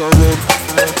better run.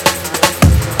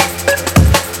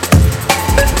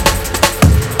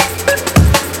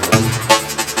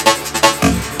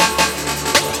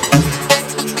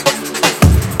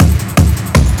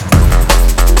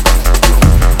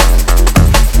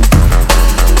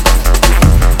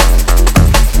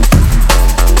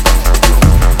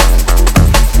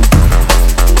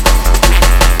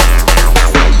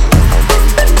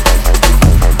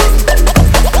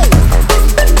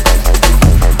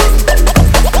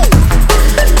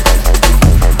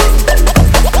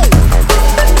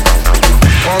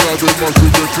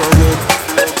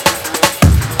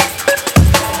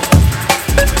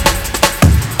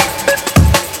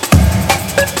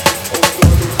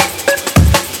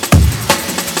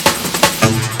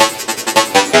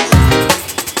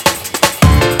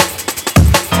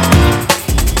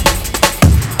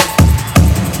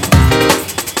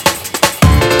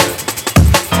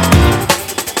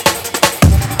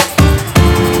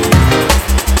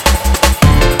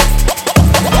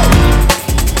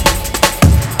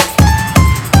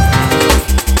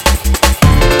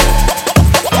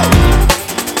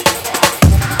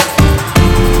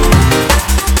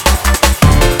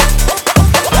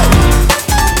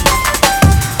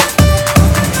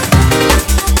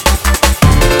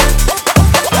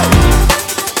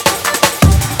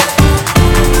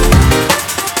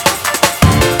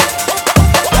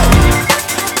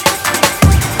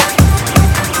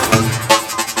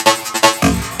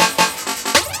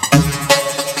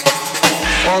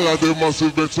 They must be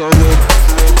better run.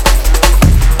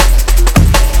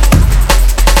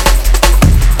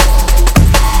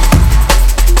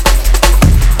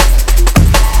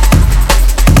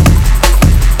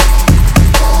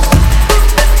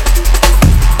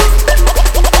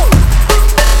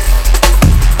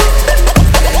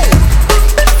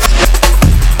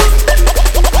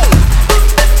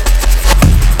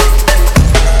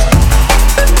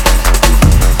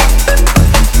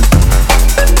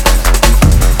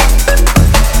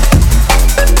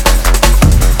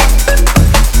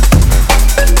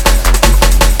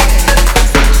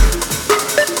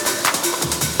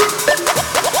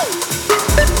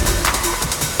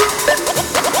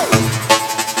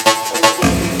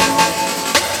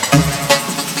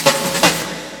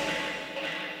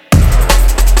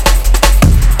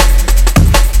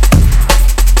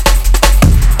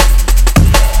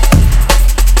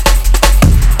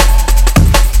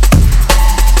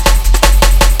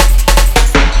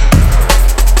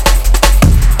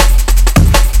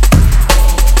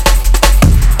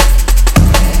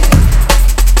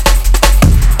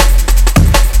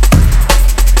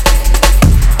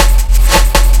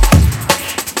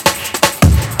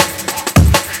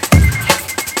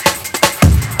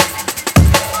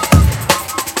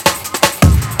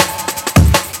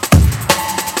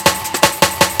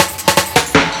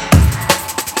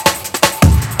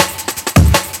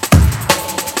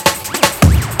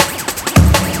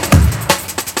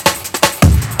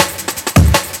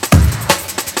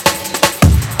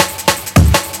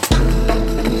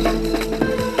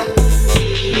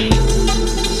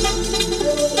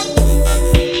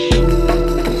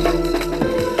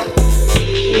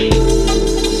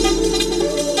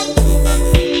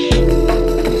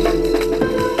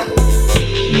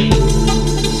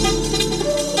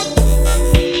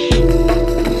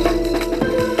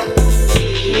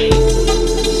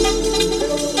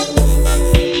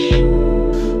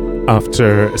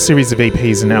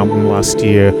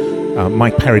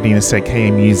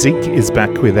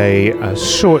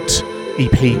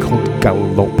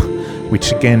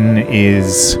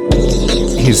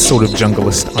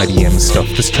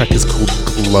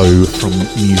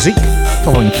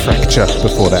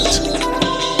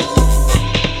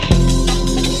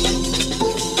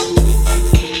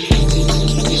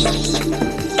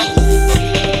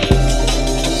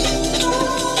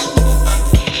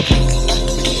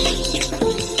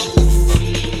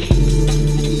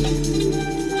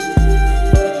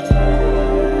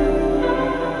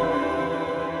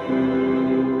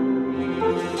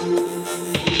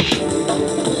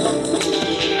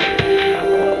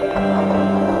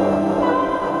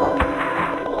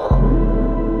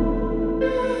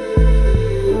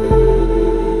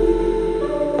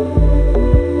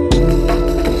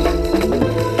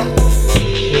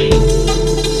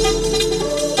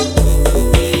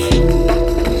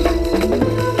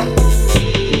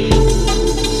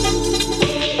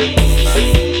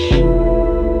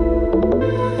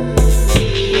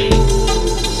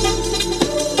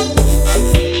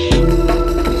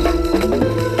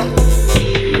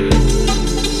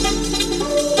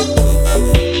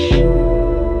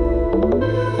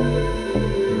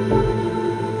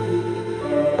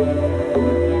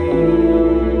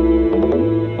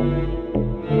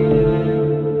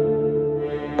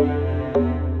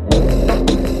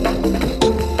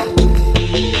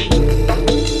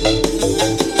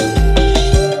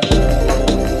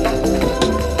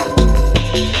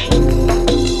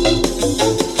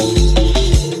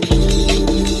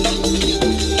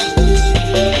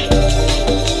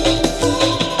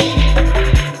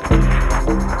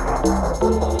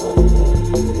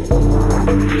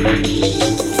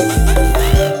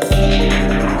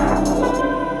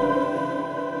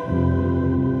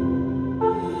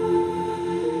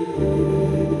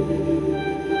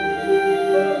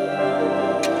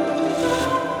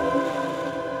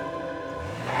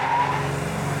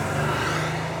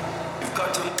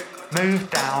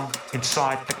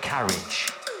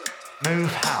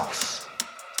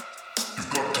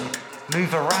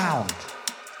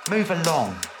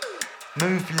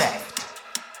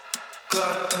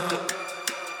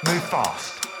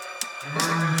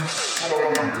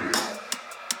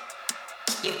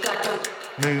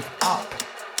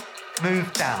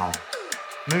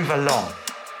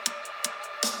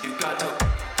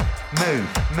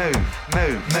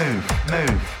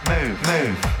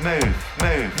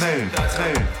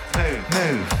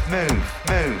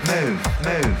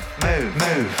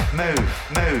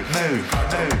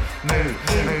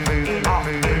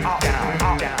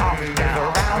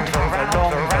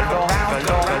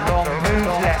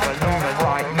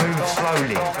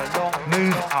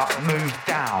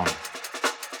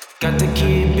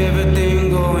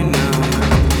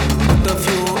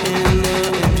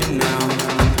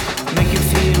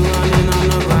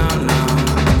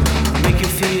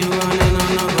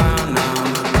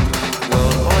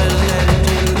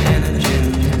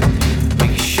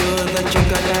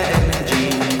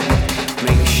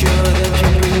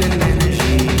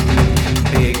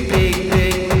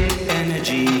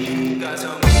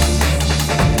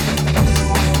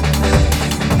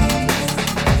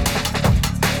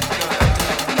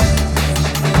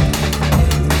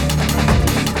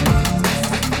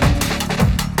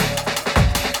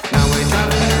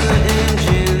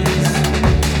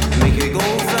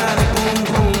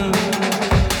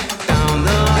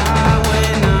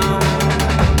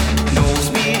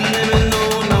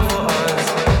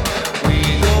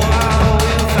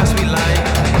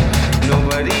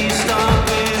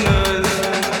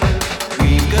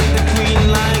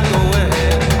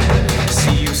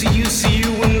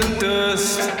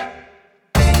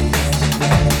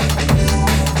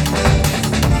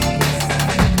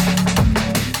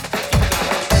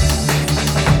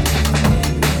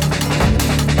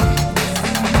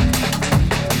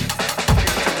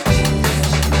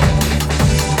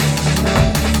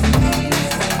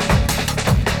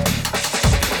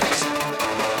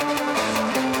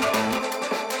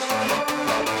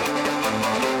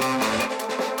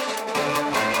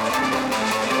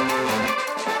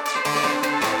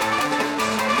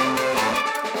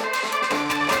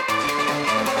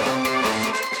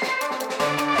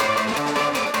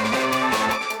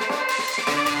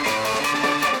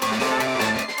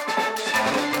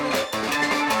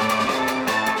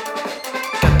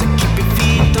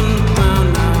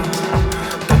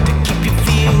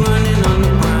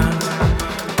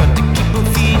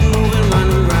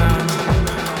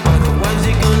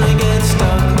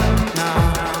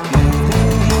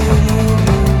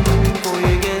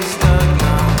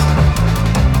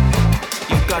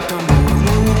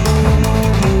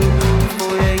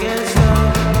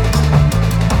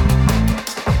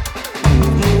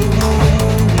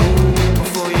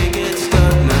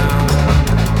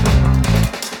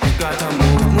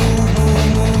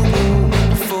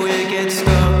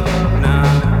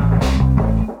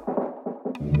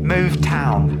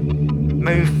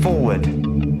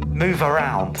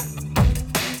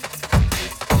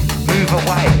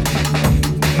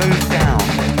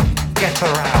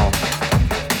 Move around.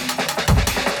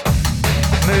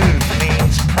 Move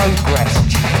means progress,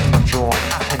 change or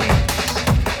happenings.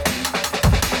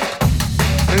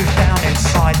 Move down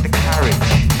inside the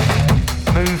carriage.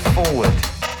 Move forward.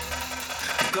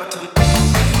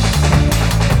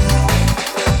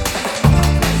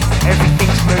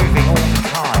 Everything's moving all the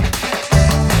time.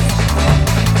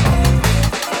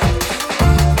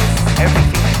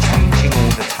 Everything's changing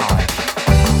all the time.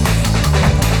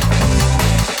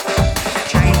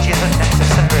 Change isn't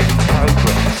necessarily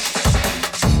progress,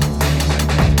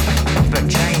 but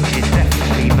change is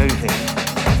definitely moving.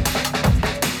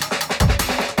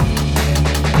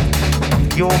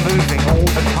 You're moving all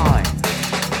the time.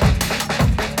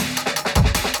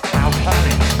 Our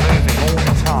planet's moving all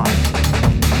the time.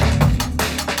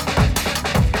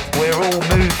 We're all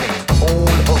moving all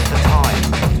of the time.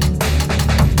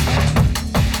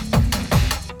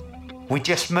 We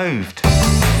just moved.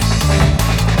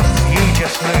 You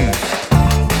just moved.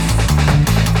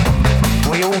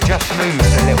 We all just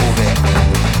moved a little bit.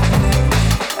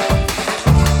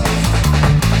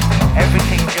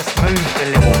 Everything just moved a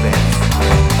little bit.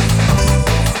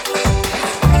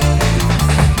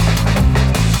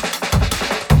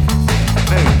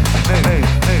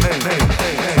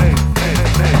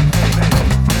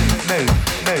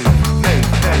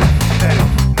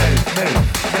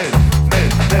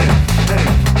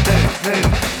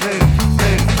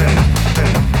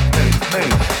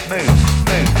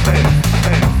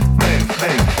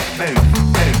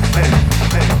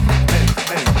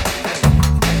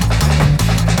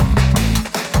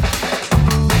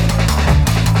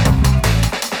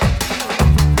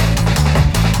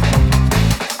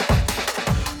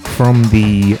 From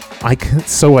the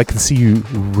So I Can See You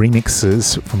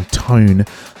remixes from Tone,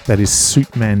 that is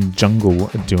Suitman Jungle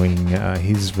doing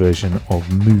his version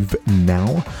of Move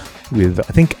Now with,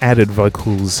 I think, added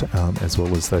vocals as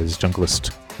well as those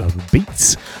junglist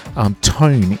beats.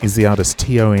 Tone is the artist,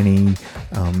 Tone,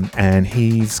 and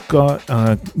he's got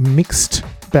a mixed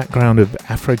background of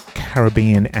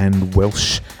Afro-Caribbean and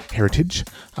Welsh heritage,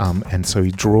 and so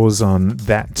he draws on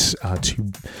that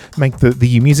to make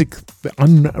the music, the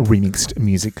unremixed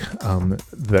music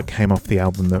that came off the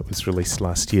album that was released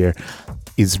last year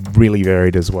is really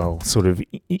varied as well. Sort of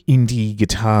indie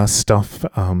guitar stuff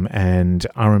and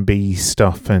R&B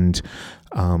stuff and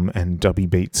dubby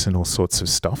beats and all sorts of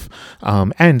stuff.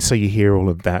 And so you hear all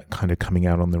of that kind of coming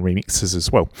out on the remixes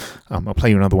as well. I'll play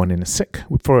you another one in a sec.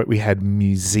 Before it, we had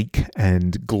Musique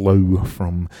and Glow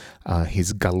from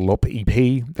his Galop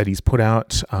EP that he's put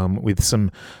out with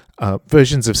some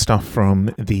versions of stuff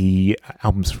from the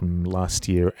albums from last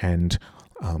year and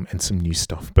some new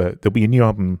stuff. But there'll be a new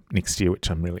album next year, which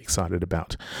I'm really excited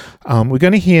about. We're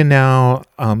going to hear now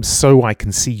So I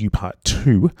Can See You Part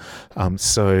 2.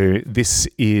 So this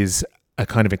is a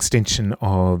kind of extension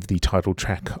of the title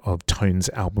track of Tone's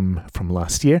album from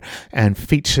last year and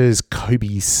features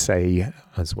Kobe Say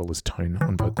as well as Tone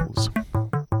on vocals.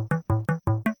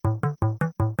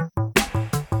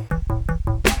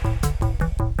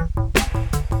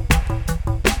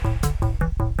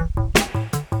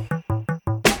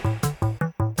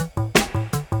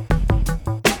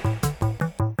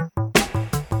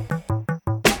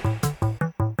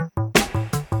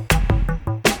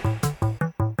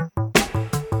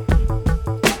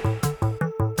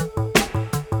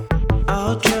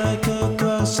 I'll trek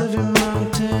across every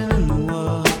mountain in the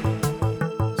world.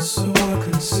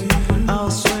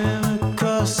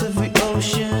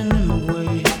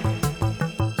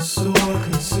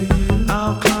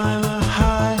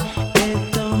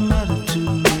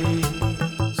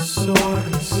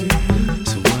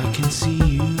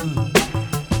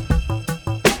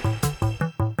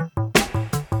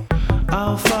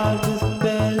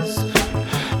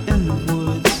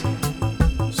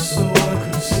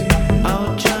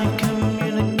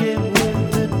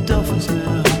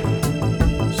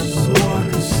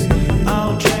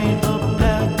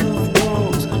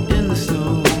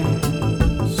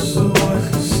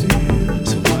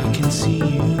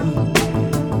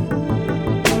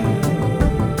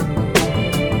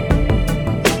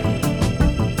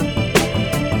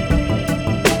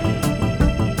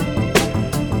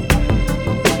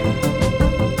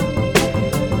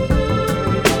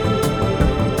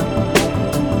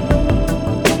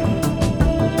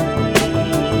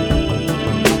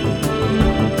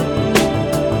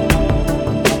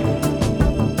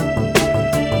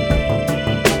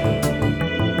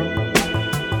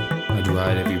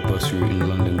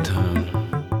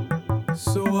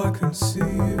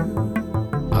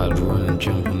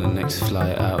 jump on the next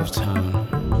flight out of town.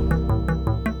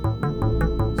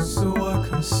 So I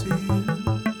can see you.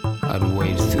 I'd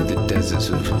wade through the desert deserts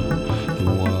of the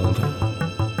world.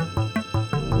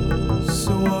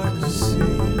 So I can see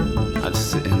you. I'd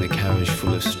sit in a carriage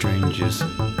full of strangers. I'll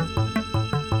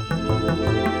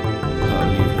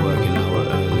leave work an hour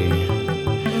early.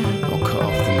 I'll cut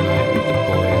off the night with the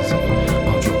boys.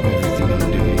 I'll drop everything I'm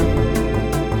doing.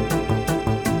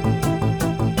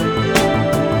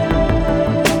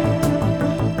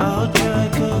 I'll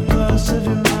trek across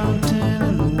every mountain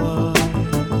in the world.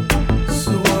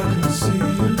 So I can see you.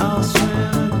 I'll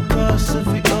swim across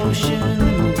every ocean in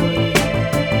the world.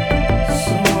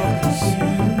 So I can see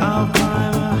you. I'll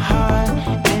climb a high,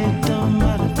 it don't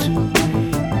matter to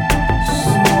me. So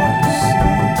I can see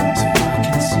you. So I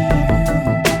can see you.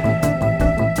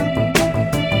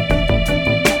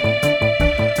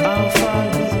 I'll fight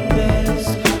with the bears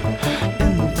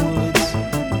in the woods.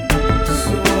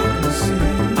 So I can see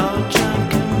you. I'll try and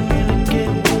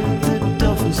communicate with the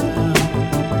dolphins now.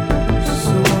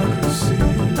 So I can see you.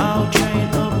 I'll train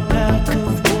a pack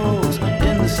of wolves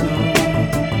in the snow.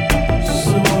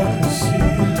 So I can see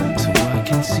you. So I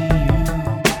can see you.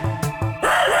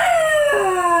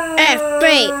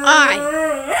 FBI.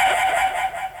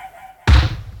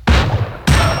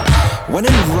 When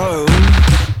in Rome,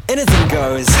 anything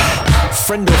goes,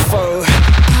 friend or foe.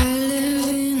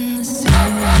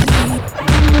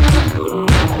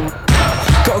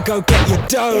 Gotta go get your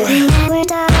dough.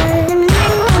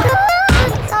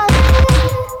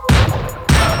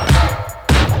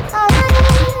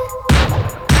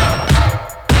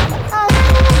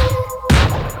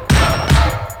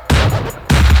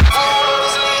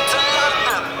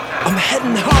 I'm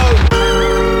heading home.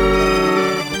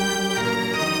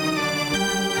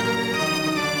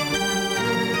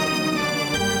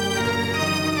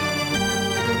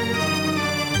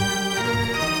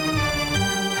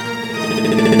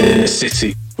 In the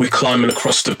city, we're climbing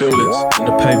across the buildings and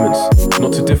the pavements,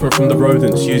 not too different from the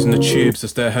rodents using the tubes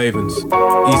as their havens. Easy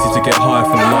to get high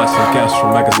from the lights and gas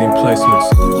from magazine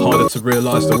placements. Harder to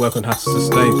realise the work on how to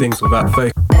sustain things without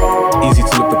faith. Easy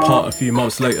to look the part a few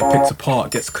months later, picked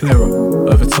apart, gets clearer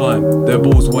over time. Their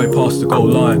balls way past the goal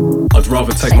line. I'd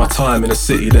rather take my time in a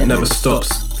city that never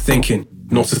stops thinking,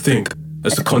 not to think.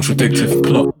 As the contradictive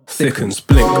plot thickens,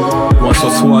 blink once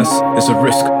or twice, it's a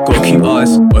risk, gotta keep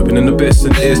eyes open in the abyss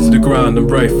and ears to the ground and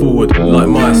brave forward like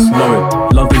mice, knowing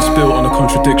London's built on a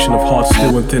contradiction of hard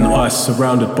steel and thin ice,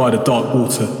 surrounded by the dark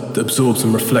water that absorbs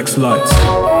and reflects light.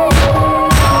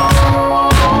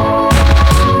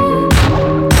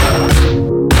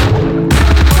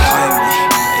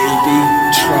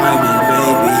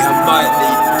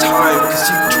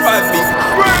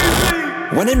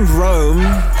 When in Rome,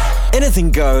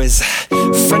 anything goes,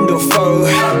 friend or foe,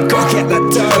 gotta get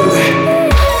that dough.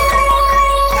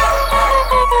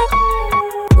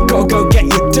 Gotta go get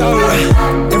your dough.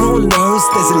 Everyone knows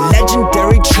there's a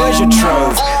legendary treasure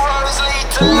trove.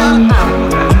 I'm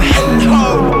heading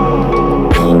home.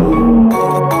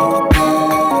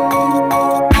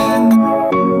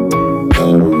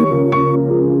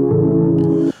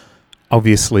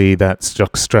 Obviously, that's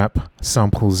Jockstrap,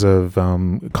 samples of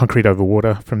Concrete Over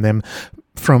Water from them.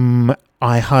 From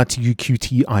I Heart You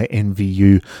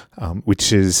QTINVU,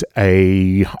 which is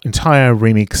a entire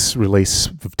remix release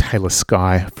of Taylor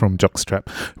Sky from Jockstrap,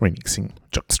 remixing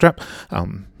Jockstrap.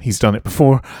 He's done it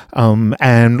before,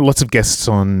 and lots of guests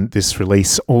on this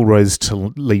release. All Roads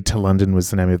to Lead to London was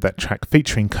the name of that track,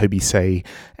 featuring Kobe Say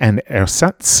and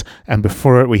Ersatz. And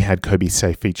before it, we had Kobe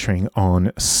Say featuring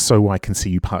on So I Can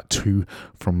See You Part 2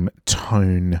 from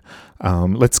Tone.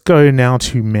 Let's go now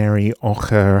to Mary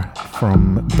Ocher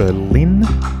from Berlin,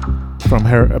 from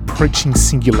her Approaching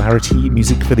Singularity,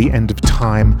 Music for the End of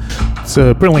Time. It's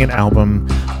a brilliant album,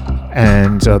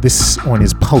 and this one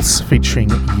is Pulse featuring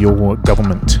Your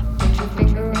Government.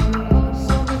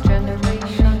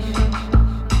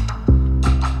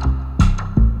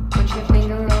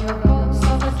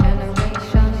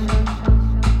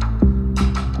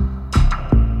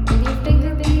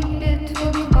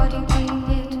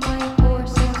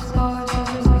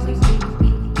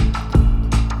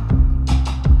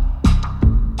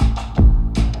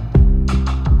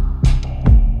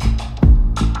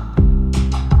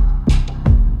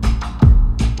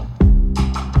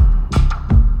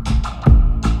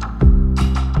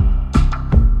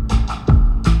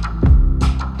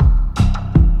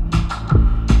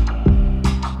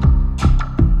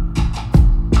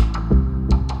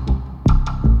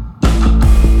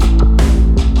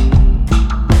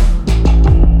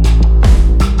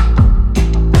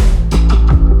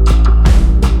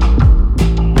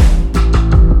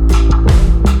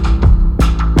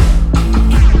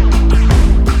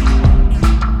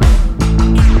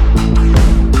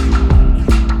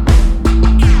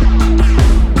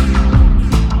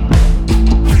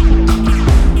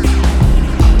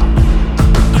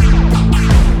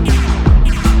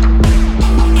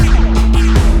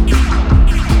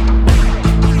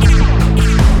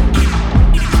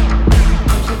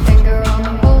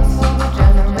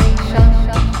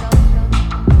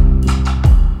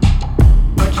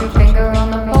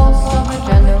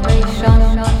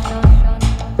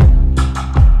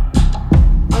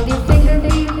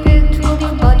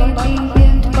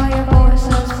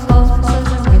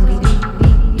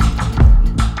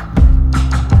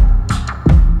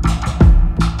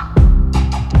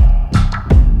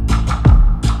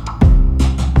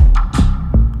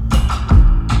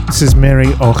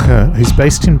 Mary Ocher, who's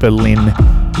based in Berlin.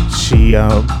 She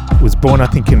was born, I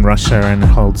think, in Russia and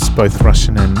holds both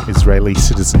Russian and Israeli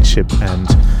citizenship and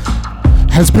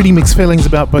has pretty mixed feelings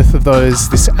about both of those.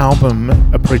 This album,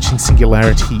 Approaching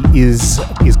Singularity, is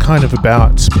kind of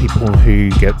about people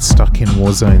who get stuck in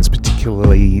war zones,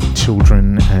 particularly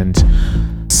children, and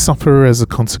suffer as a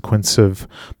consequence of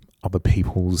other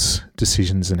people's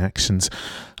decisions and actions.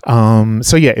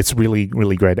 So yeah, it's really,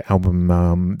 really great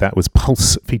album. That was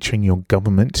Pulse featuring Your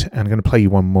Government. And I'm going to play you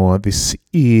one more. This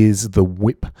is The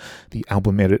Whip, the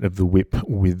album edit of The Whip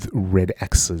with Red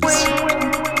Axes.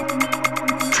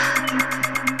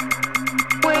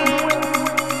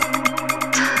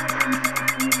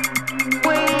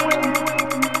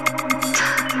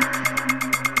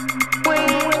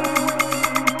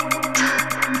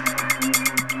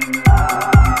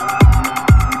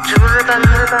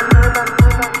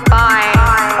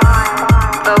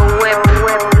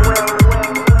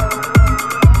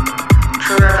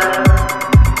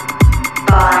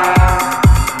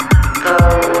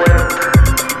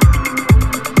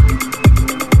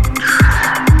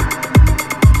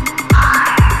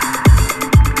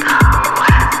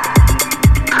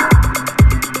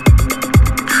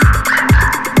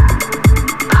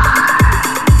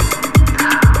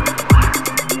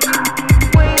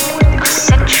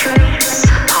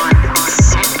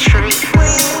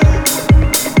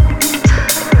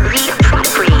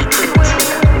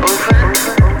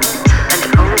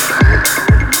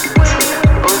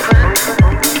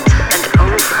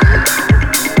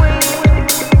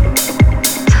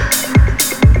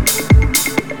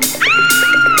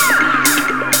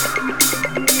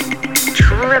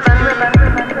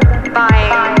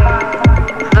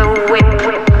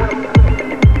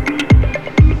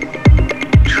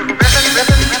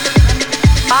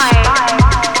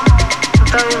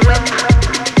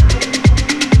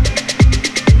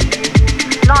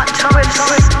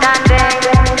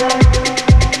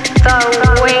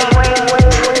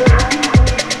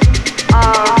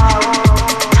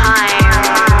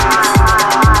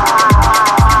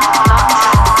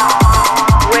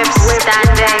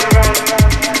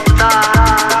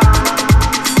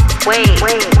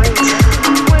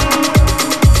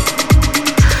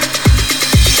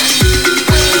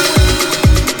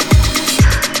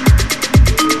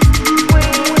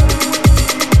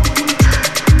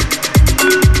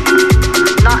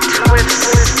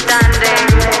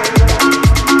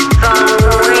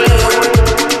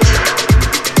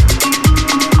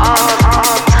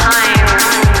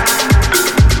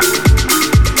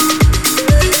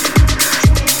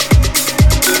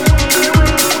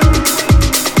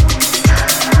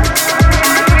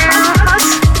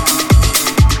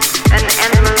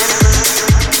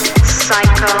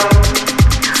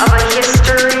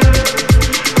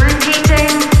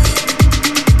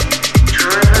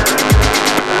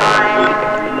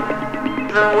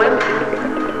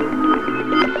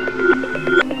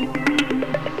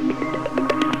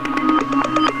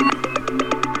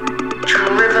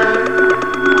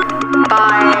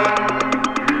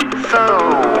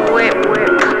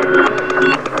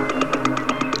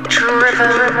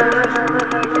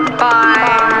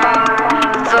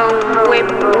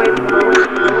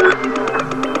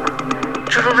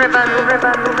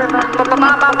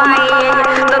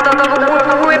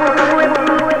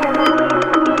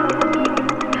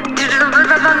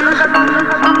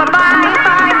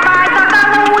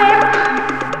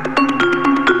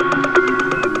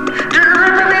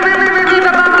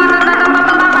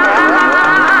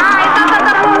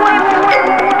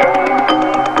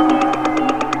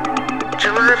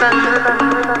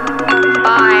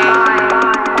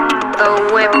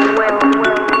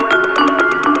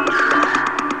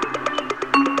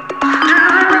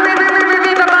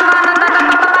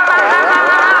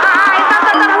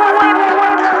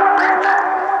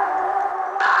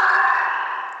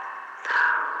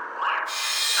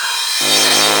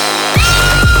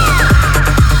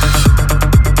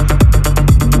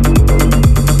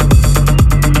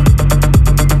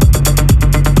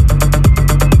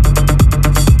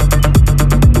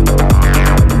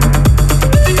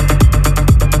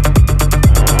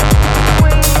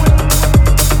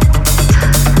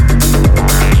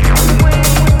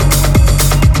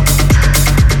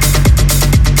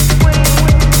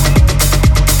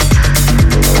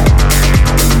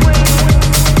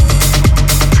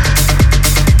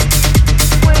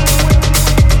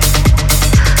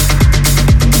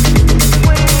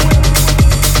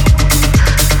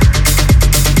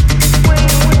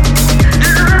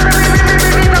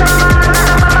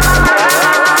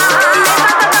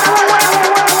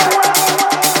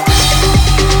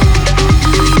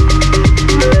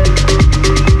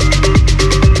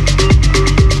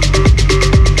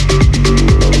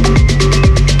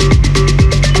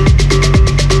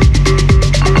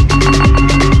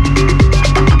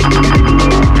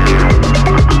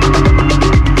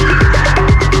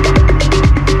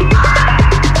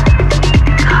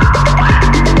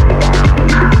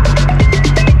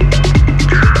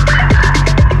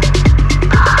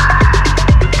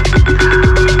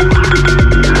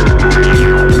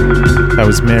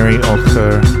 was Mary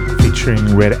Olker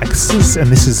featuring Red X's, and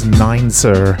this is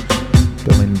Ninezer,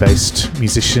 Berlin-based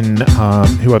musician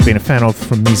who I've been a fan of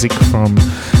from music from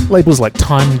labels like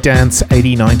Time Dance,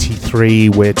 8093,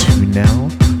 Where To Now.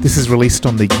 This is released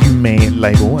on the Yume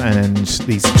label, and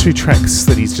these two tracks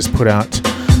that he's just put out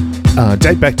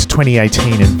date back to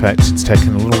 2018. In fact, it's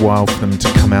taken a little while for them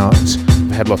to come out.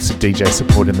 I've had lots of DJ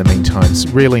support in the meantime. It's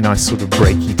really nice sort of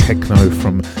breaky techno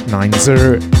from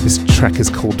Ninezer. This track is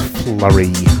called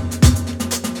Flurry.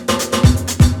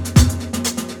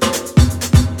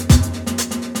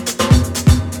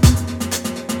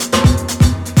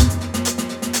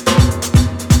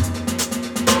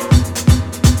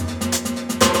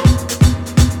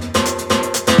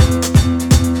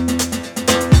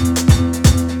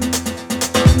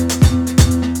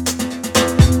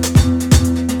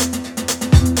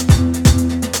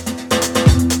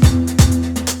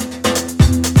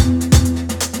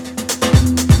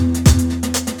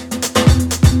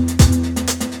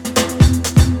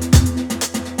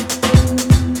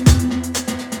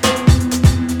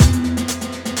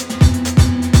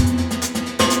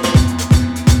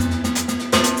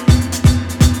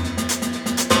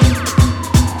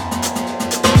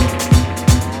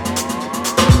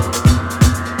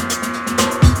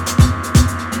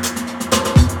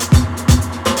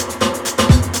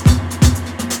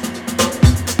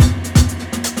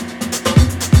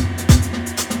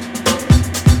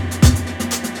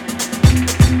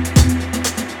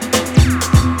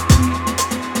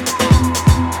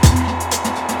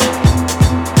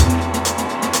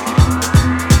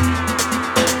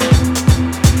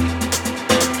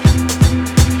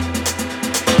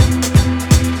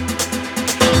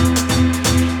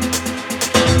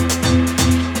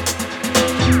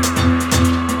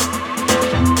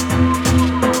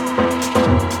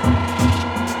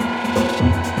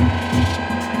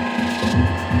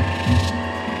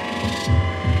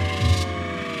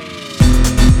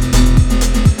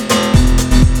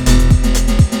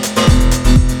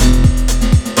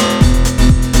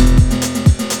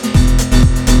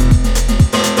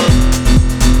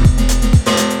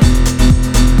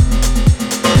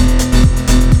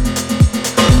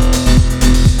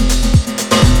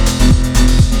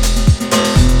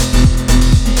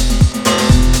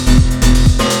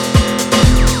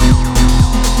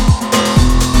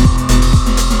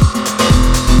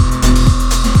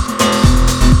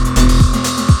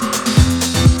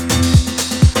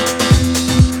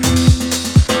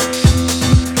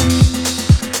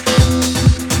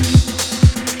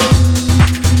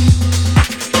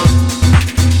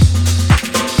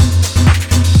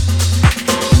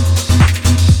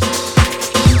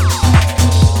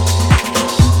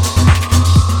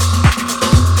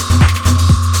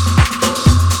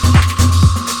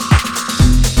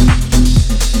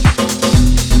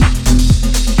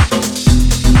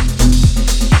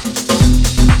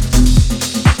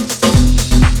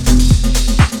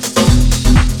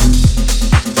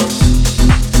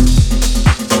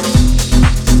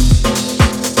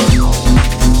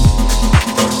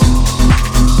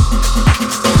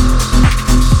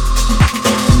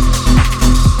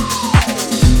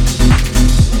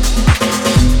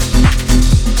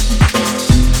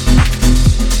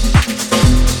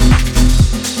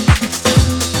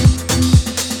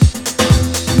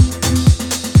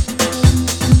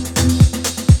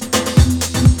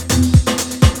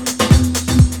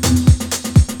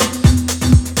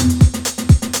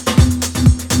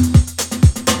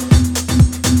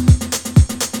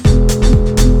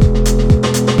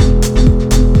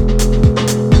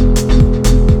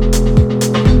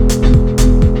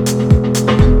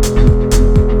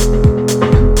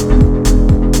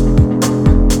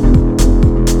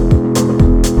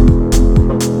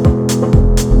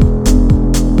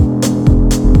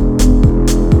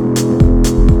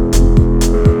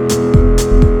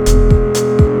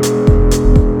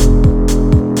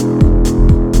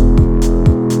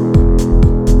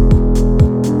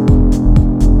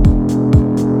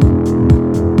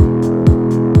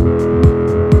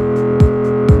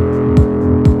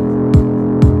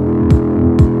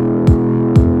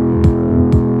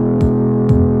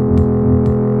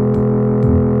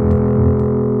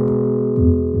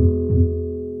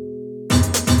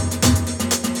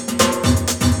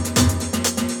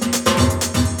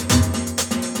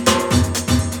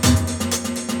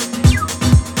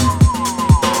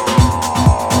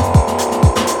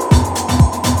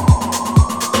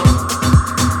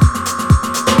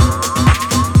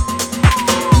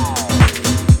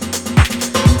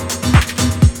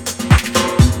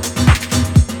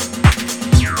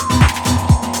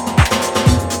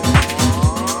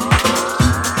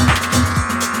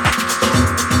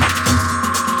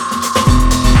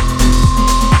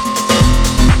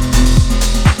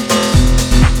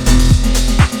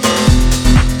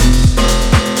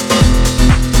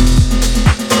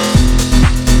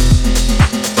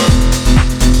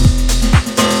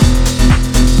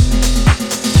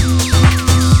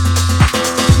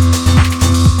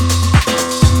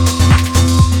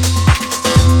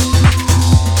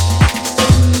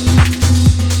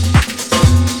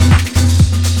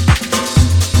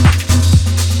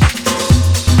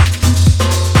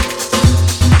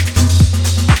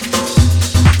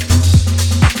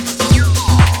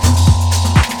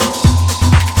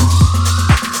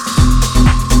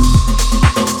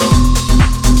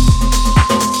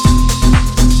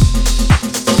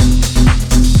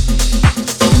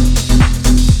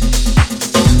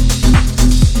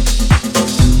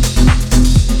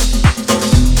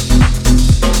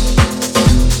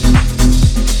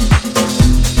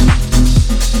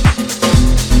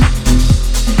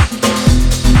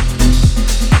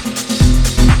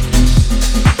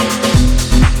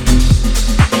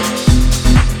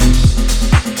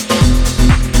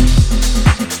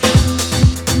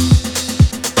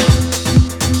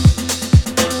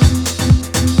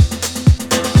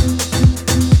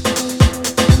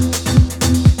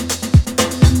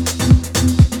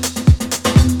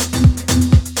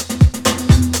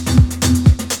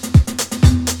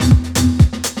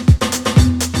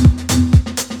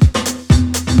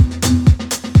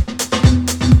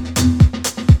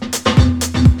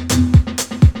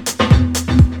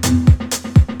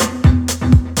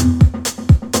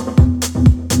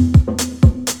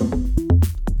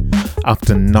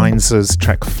 after Nines'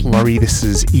 track Flurry, this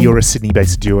is Eora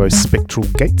Sydney-based duo Spectral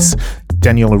Gates,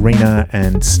 Daniel Arena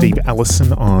and Steve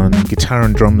Allison on guitar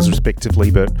and drums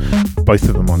respectively, but both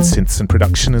of them on synths and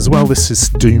production as well. This is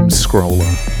Doom Scroller.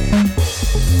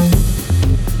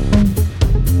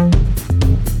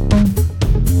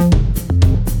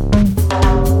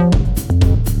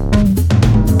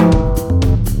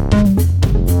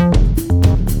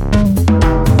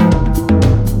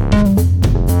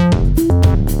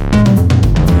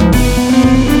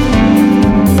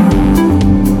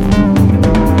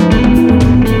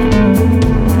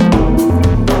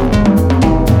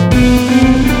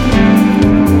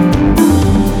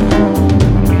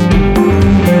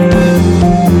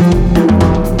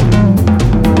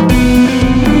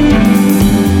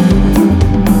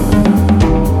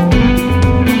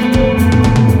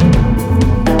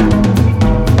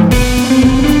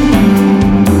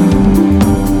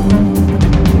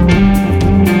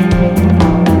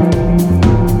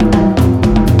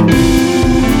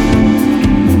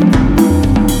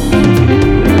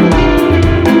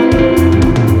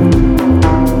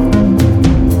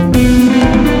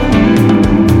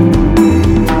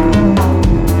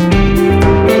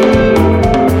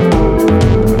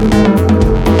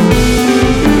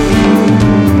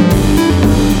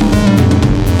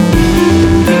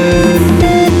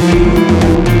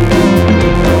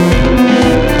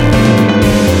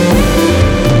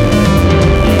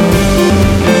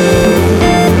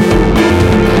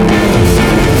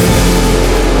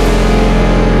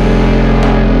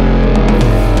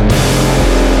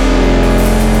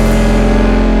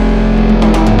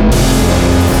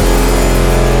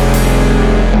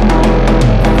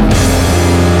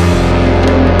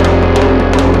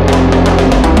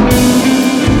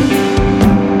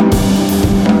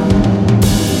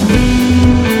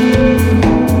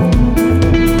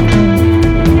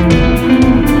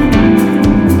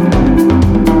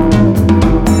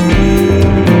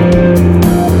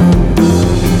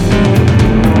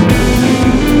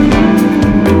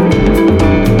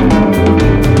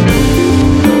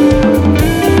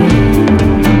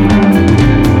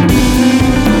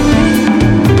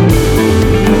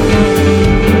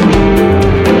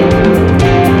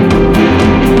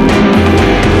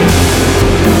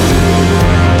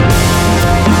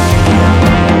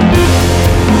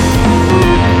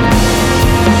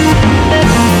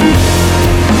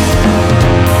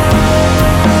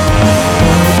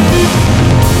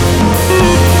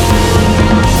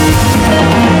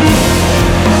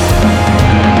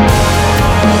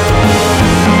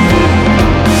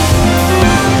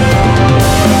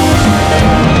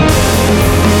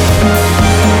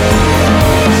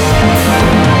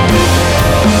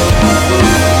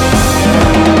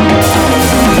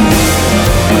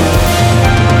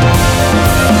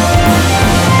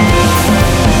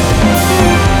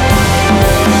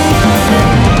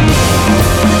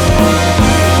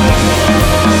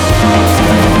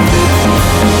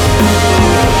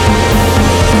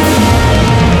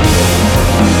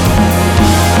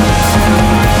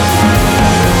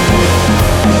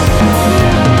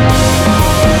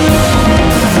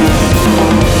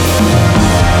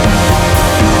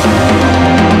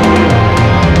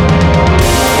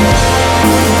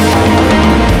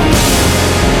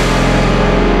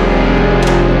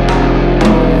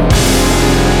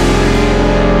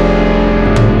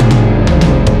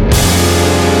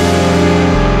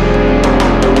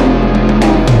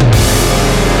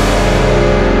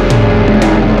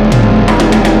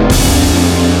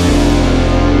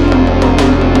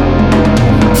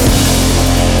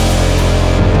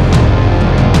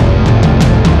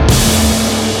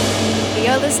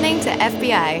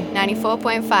 FBI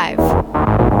 94.5.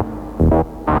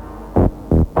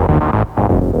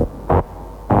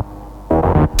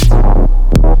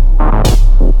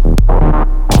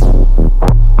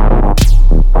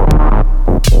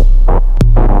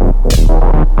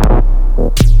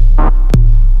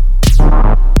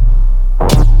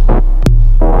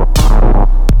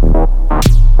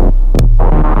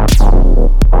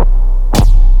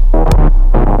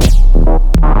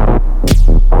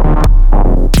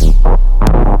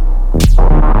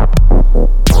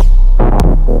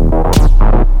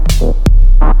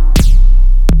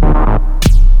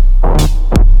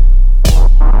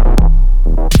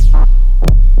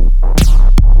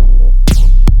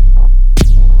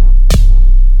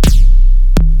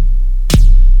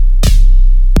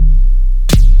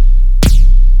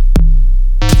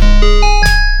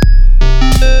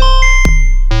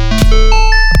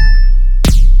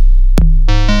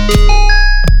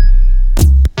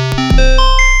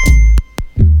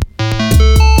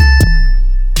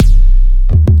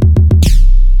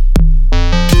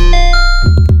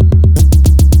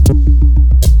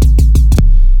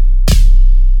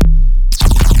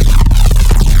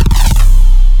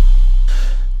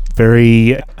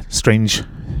 Very strange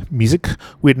music,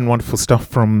 weird and wonderful stuff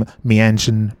from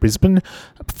Meanjin, Brisbane.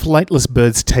 Flightless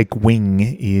Birds Take Wing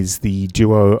is the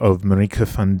duo of Marika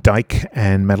van Dijk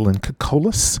and Madeline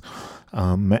Kokolis.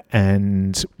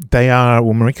 And they are,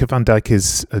 well, Marika van Dijk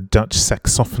is a Dutch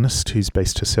saxophonist who's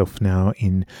based herself now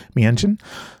in Meanjin.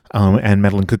 And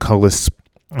Madeline Kokolis,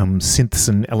 synths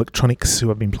and electronics,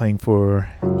 who I've been playing for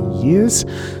years.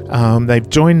 They've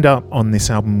joined up on this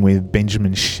album with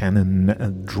Benjamin Shannon,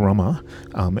 a drummer,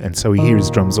 and so we hear his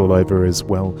drums all over as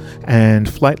well. And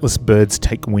Flightless Birds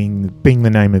Take Wing being the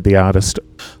name of the artist.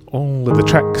 All of the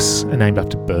tracks are named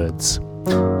after birds.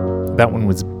 That one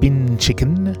was Bin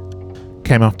Chicken.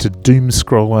 Came after Doom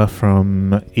Scroller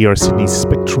from ER Sydney's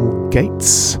Spectral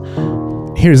Gates.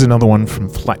 Here's another one from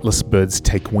Flightless Birds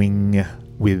Take Wing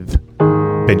with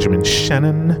Benjamin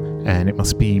Shannon, and it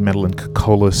must be Madeline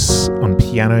Kokolis on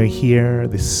piano here.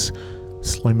 This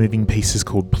slow-moving piece is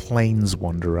called Plains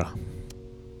Wanderer.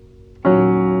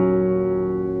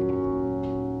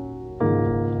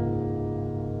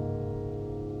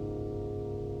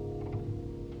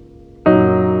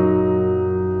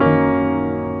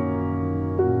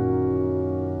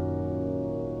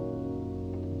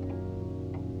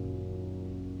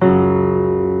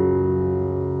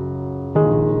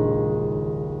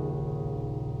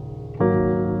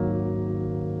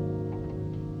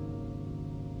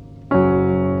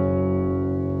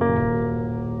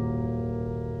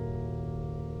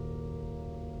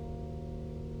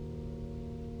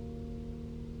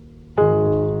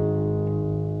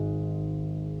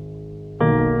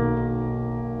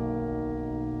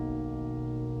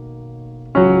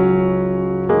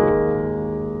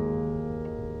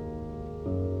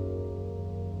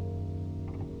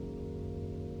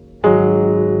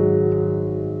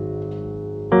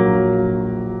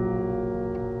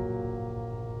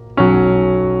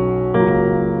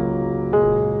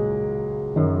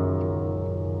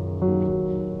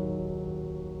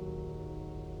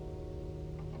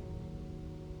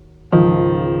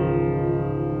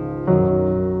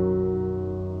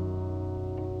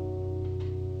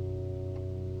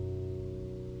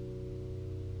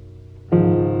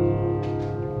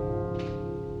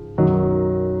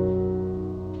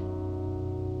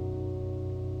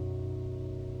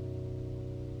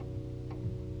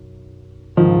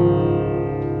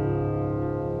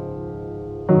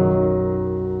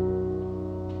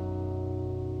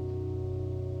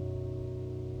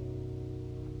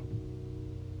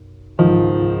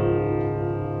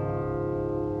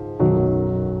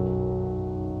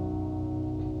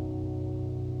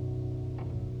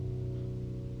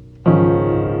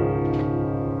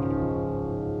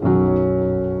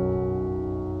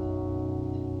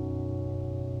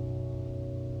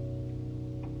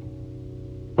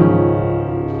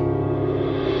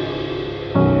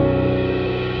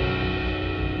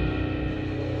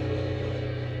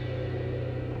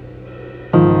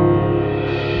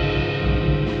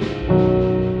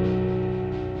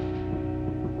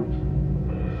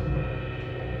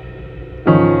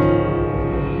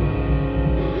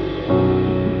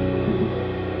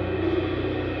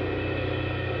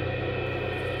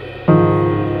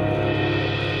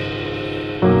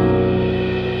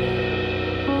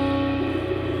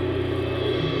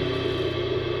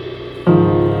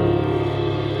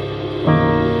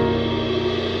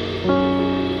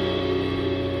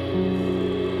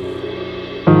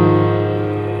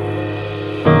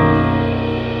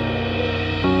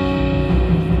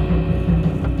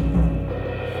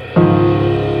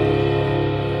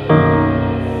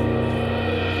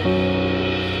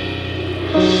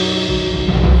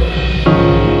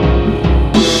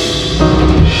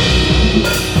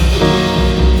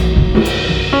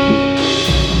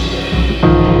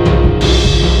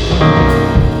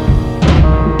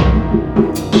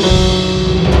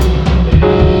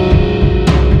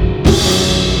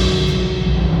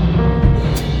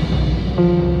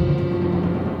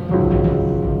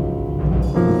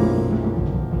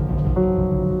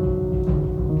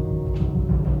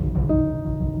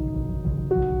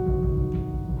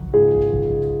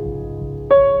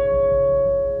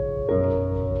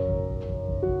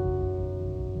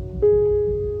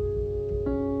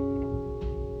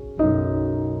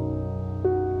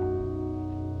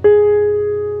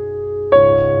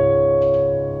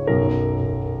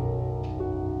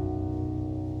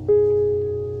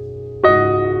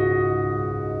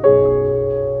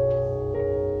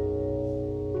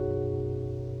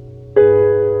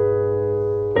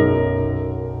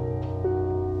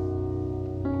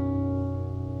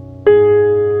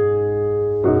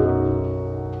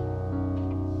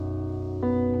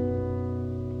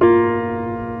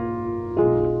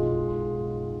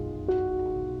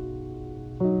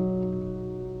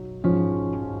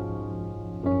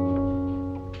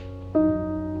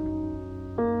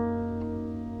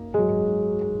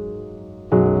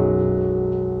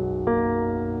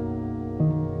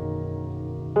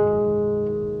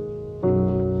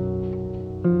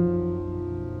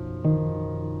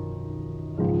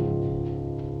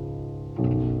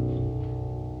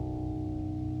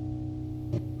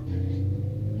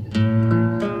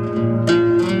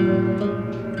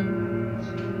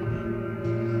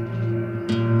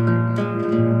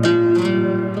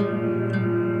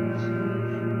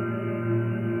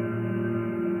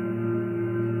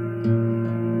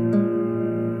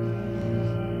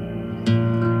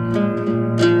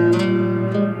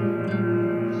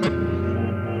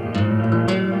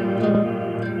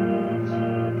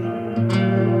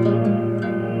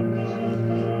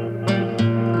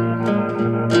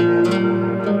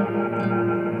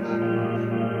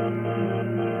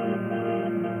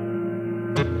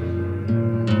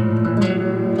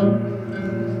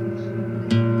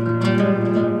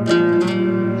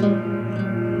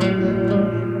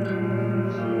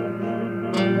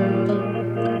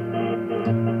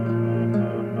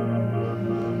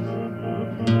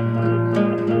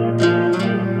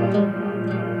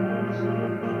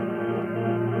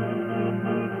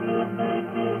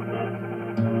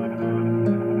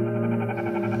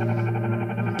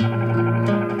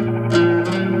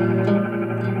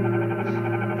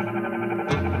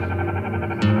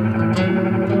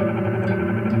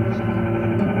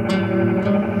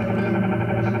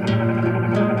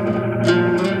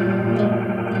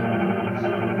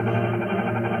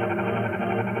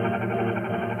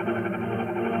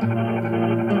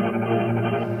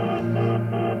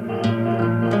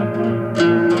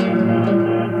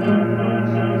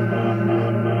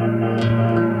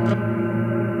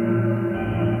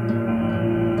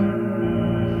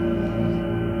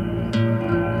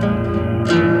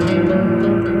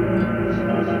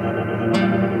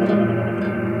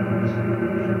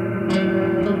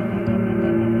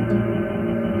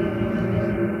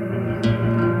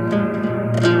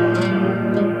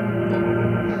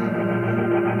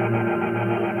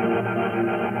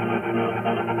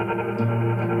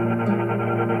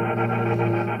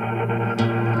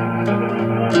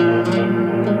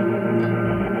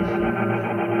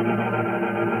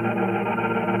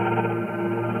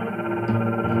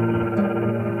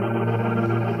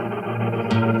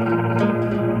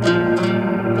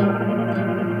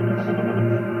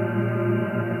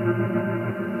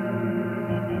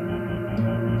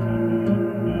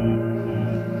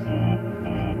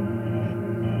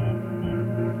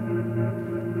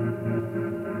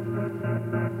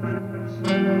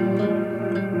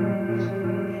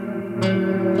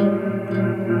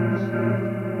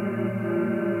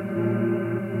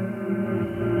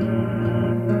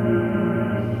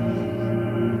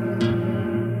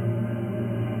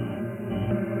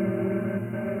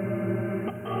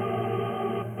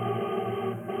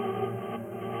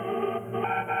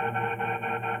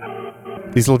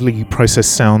 These lovely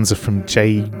processed sounds are from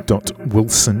J.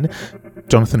 Wilson.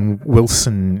 Jonathan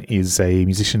Wilson is a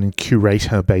musician and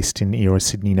curator based in Eora,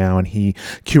 Sydney now, and he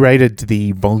curated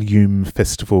the Volume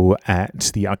Festival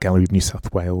at the Art Gallery of New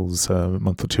South Wales a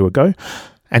month or two ago.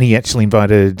 And he actually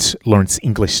invited Lawrence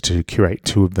English to curate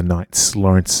 2 of the nights.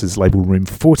 Lawrence's label Room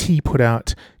 40 put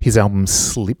out his album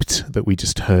Slipped that we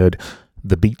just heard,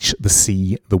 The Beach, the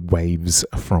Sea, the Waves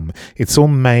from. It's all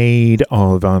made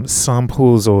of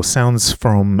samples or sounds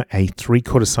from a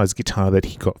 3/4 size guitar that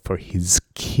he got for his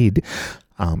kid.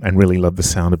 And really love the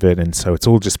sound of it, and so it's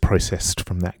all just processed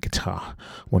from that guitar.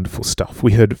 Wonderful stuff.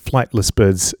 We heard Flightless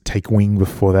Birds Take Wing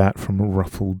before that from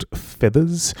Ruffled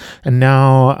Feathers, and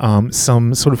now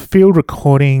some sort of field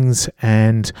recordings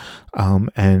and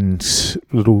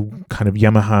little kind of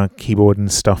Yamaha keyboard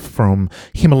and stuff from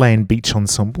Himalayan Beach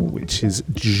Ensemble, which is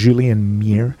Julian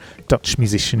Meer, Dutch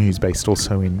musician who's based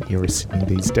also in Eora, Sydney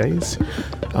these days.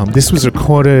 This was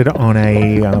recorded on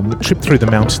a trip through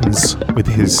the mountains with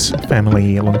his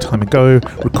family a long time ago,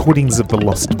 recordings of the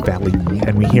Lost Valley,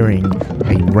 and we're hearing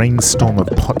a rainstorm of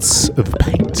pots of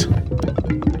paint.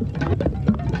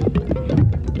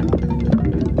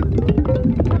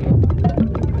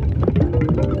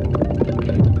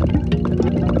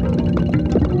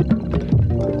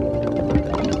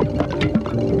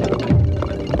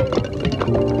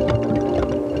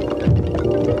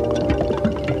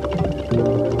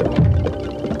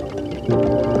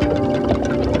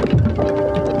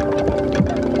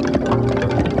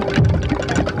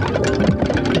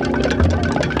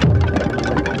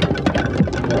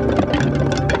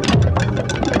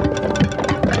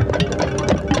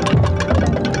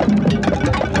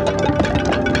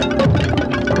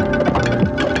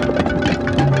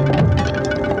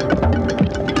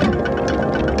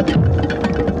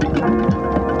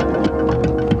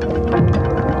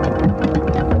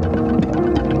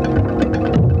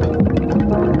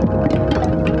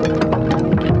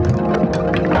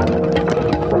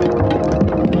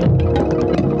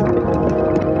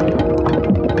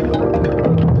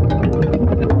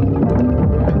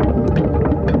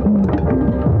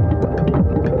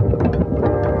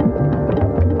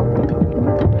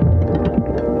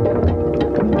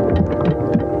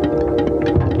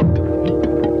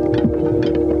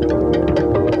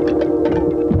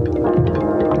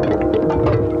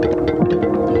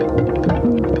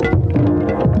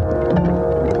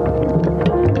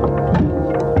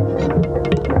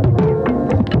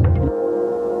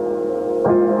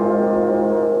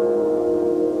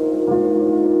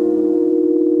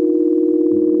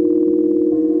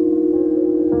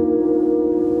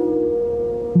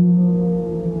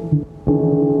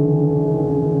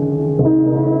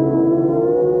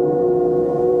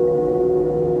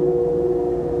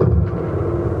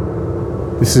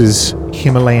 This is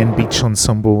Himalayan Beach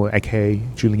Ensemble, aka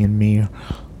Julian Meer,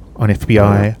 on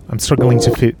FBI. I'm struggling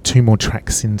to fit 2 more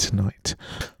tracks in tonight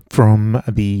from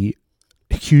the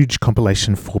huge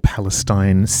compilation for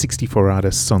Palestine, 64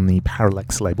 artists on the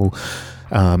Parallax label,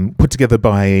 put together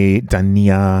by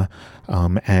Dania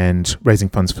and raising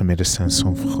funds for Médecins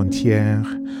Sans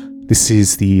Frontières. This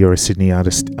is the Eora Sydney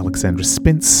artist Alexandra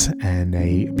Spence and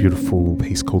a beautiful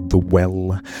piece called The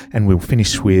Well. And we'll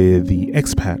finish with the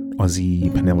expat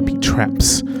Aussie Penelope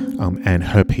Traps and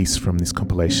her piece from this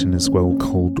compilation as well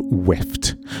called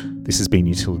Weft. This has been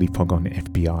Utility Fog on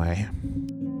FBI.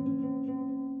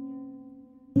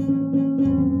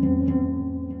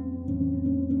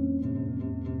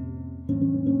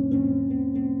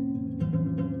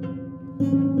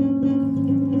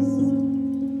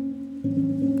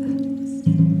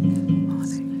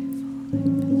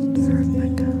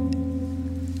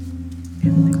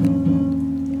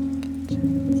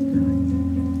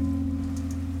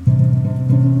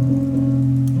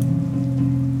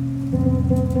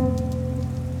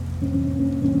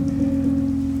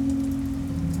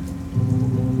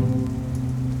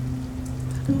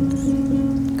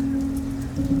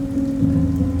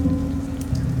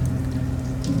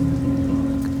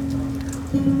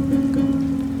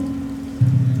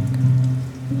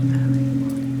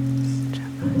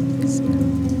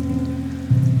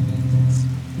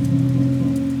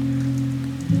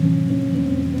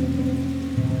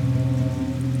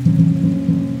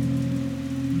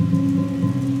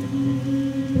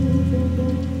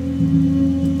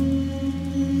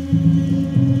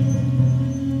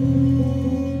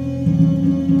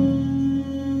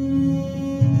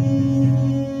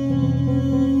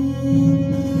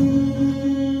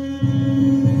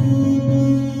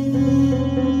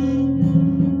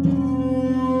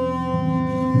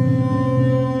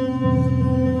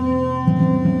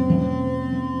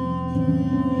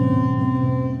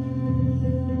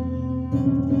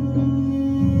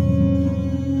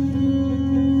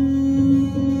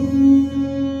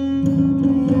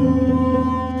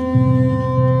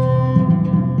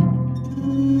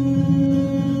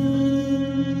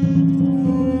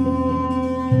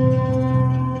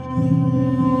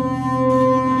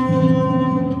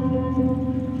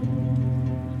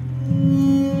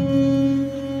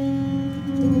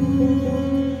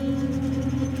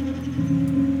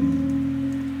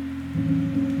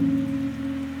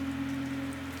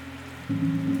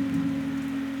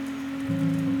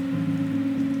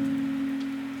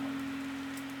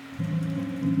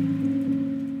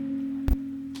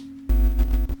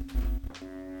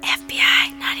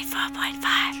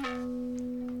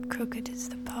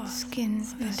 Skin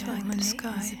is like the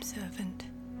sky. Is observant.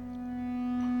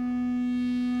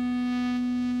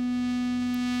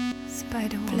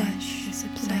 Spider flesh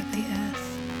is like the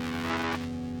earth.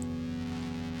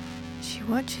 She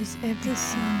watches every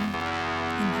sun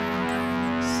in her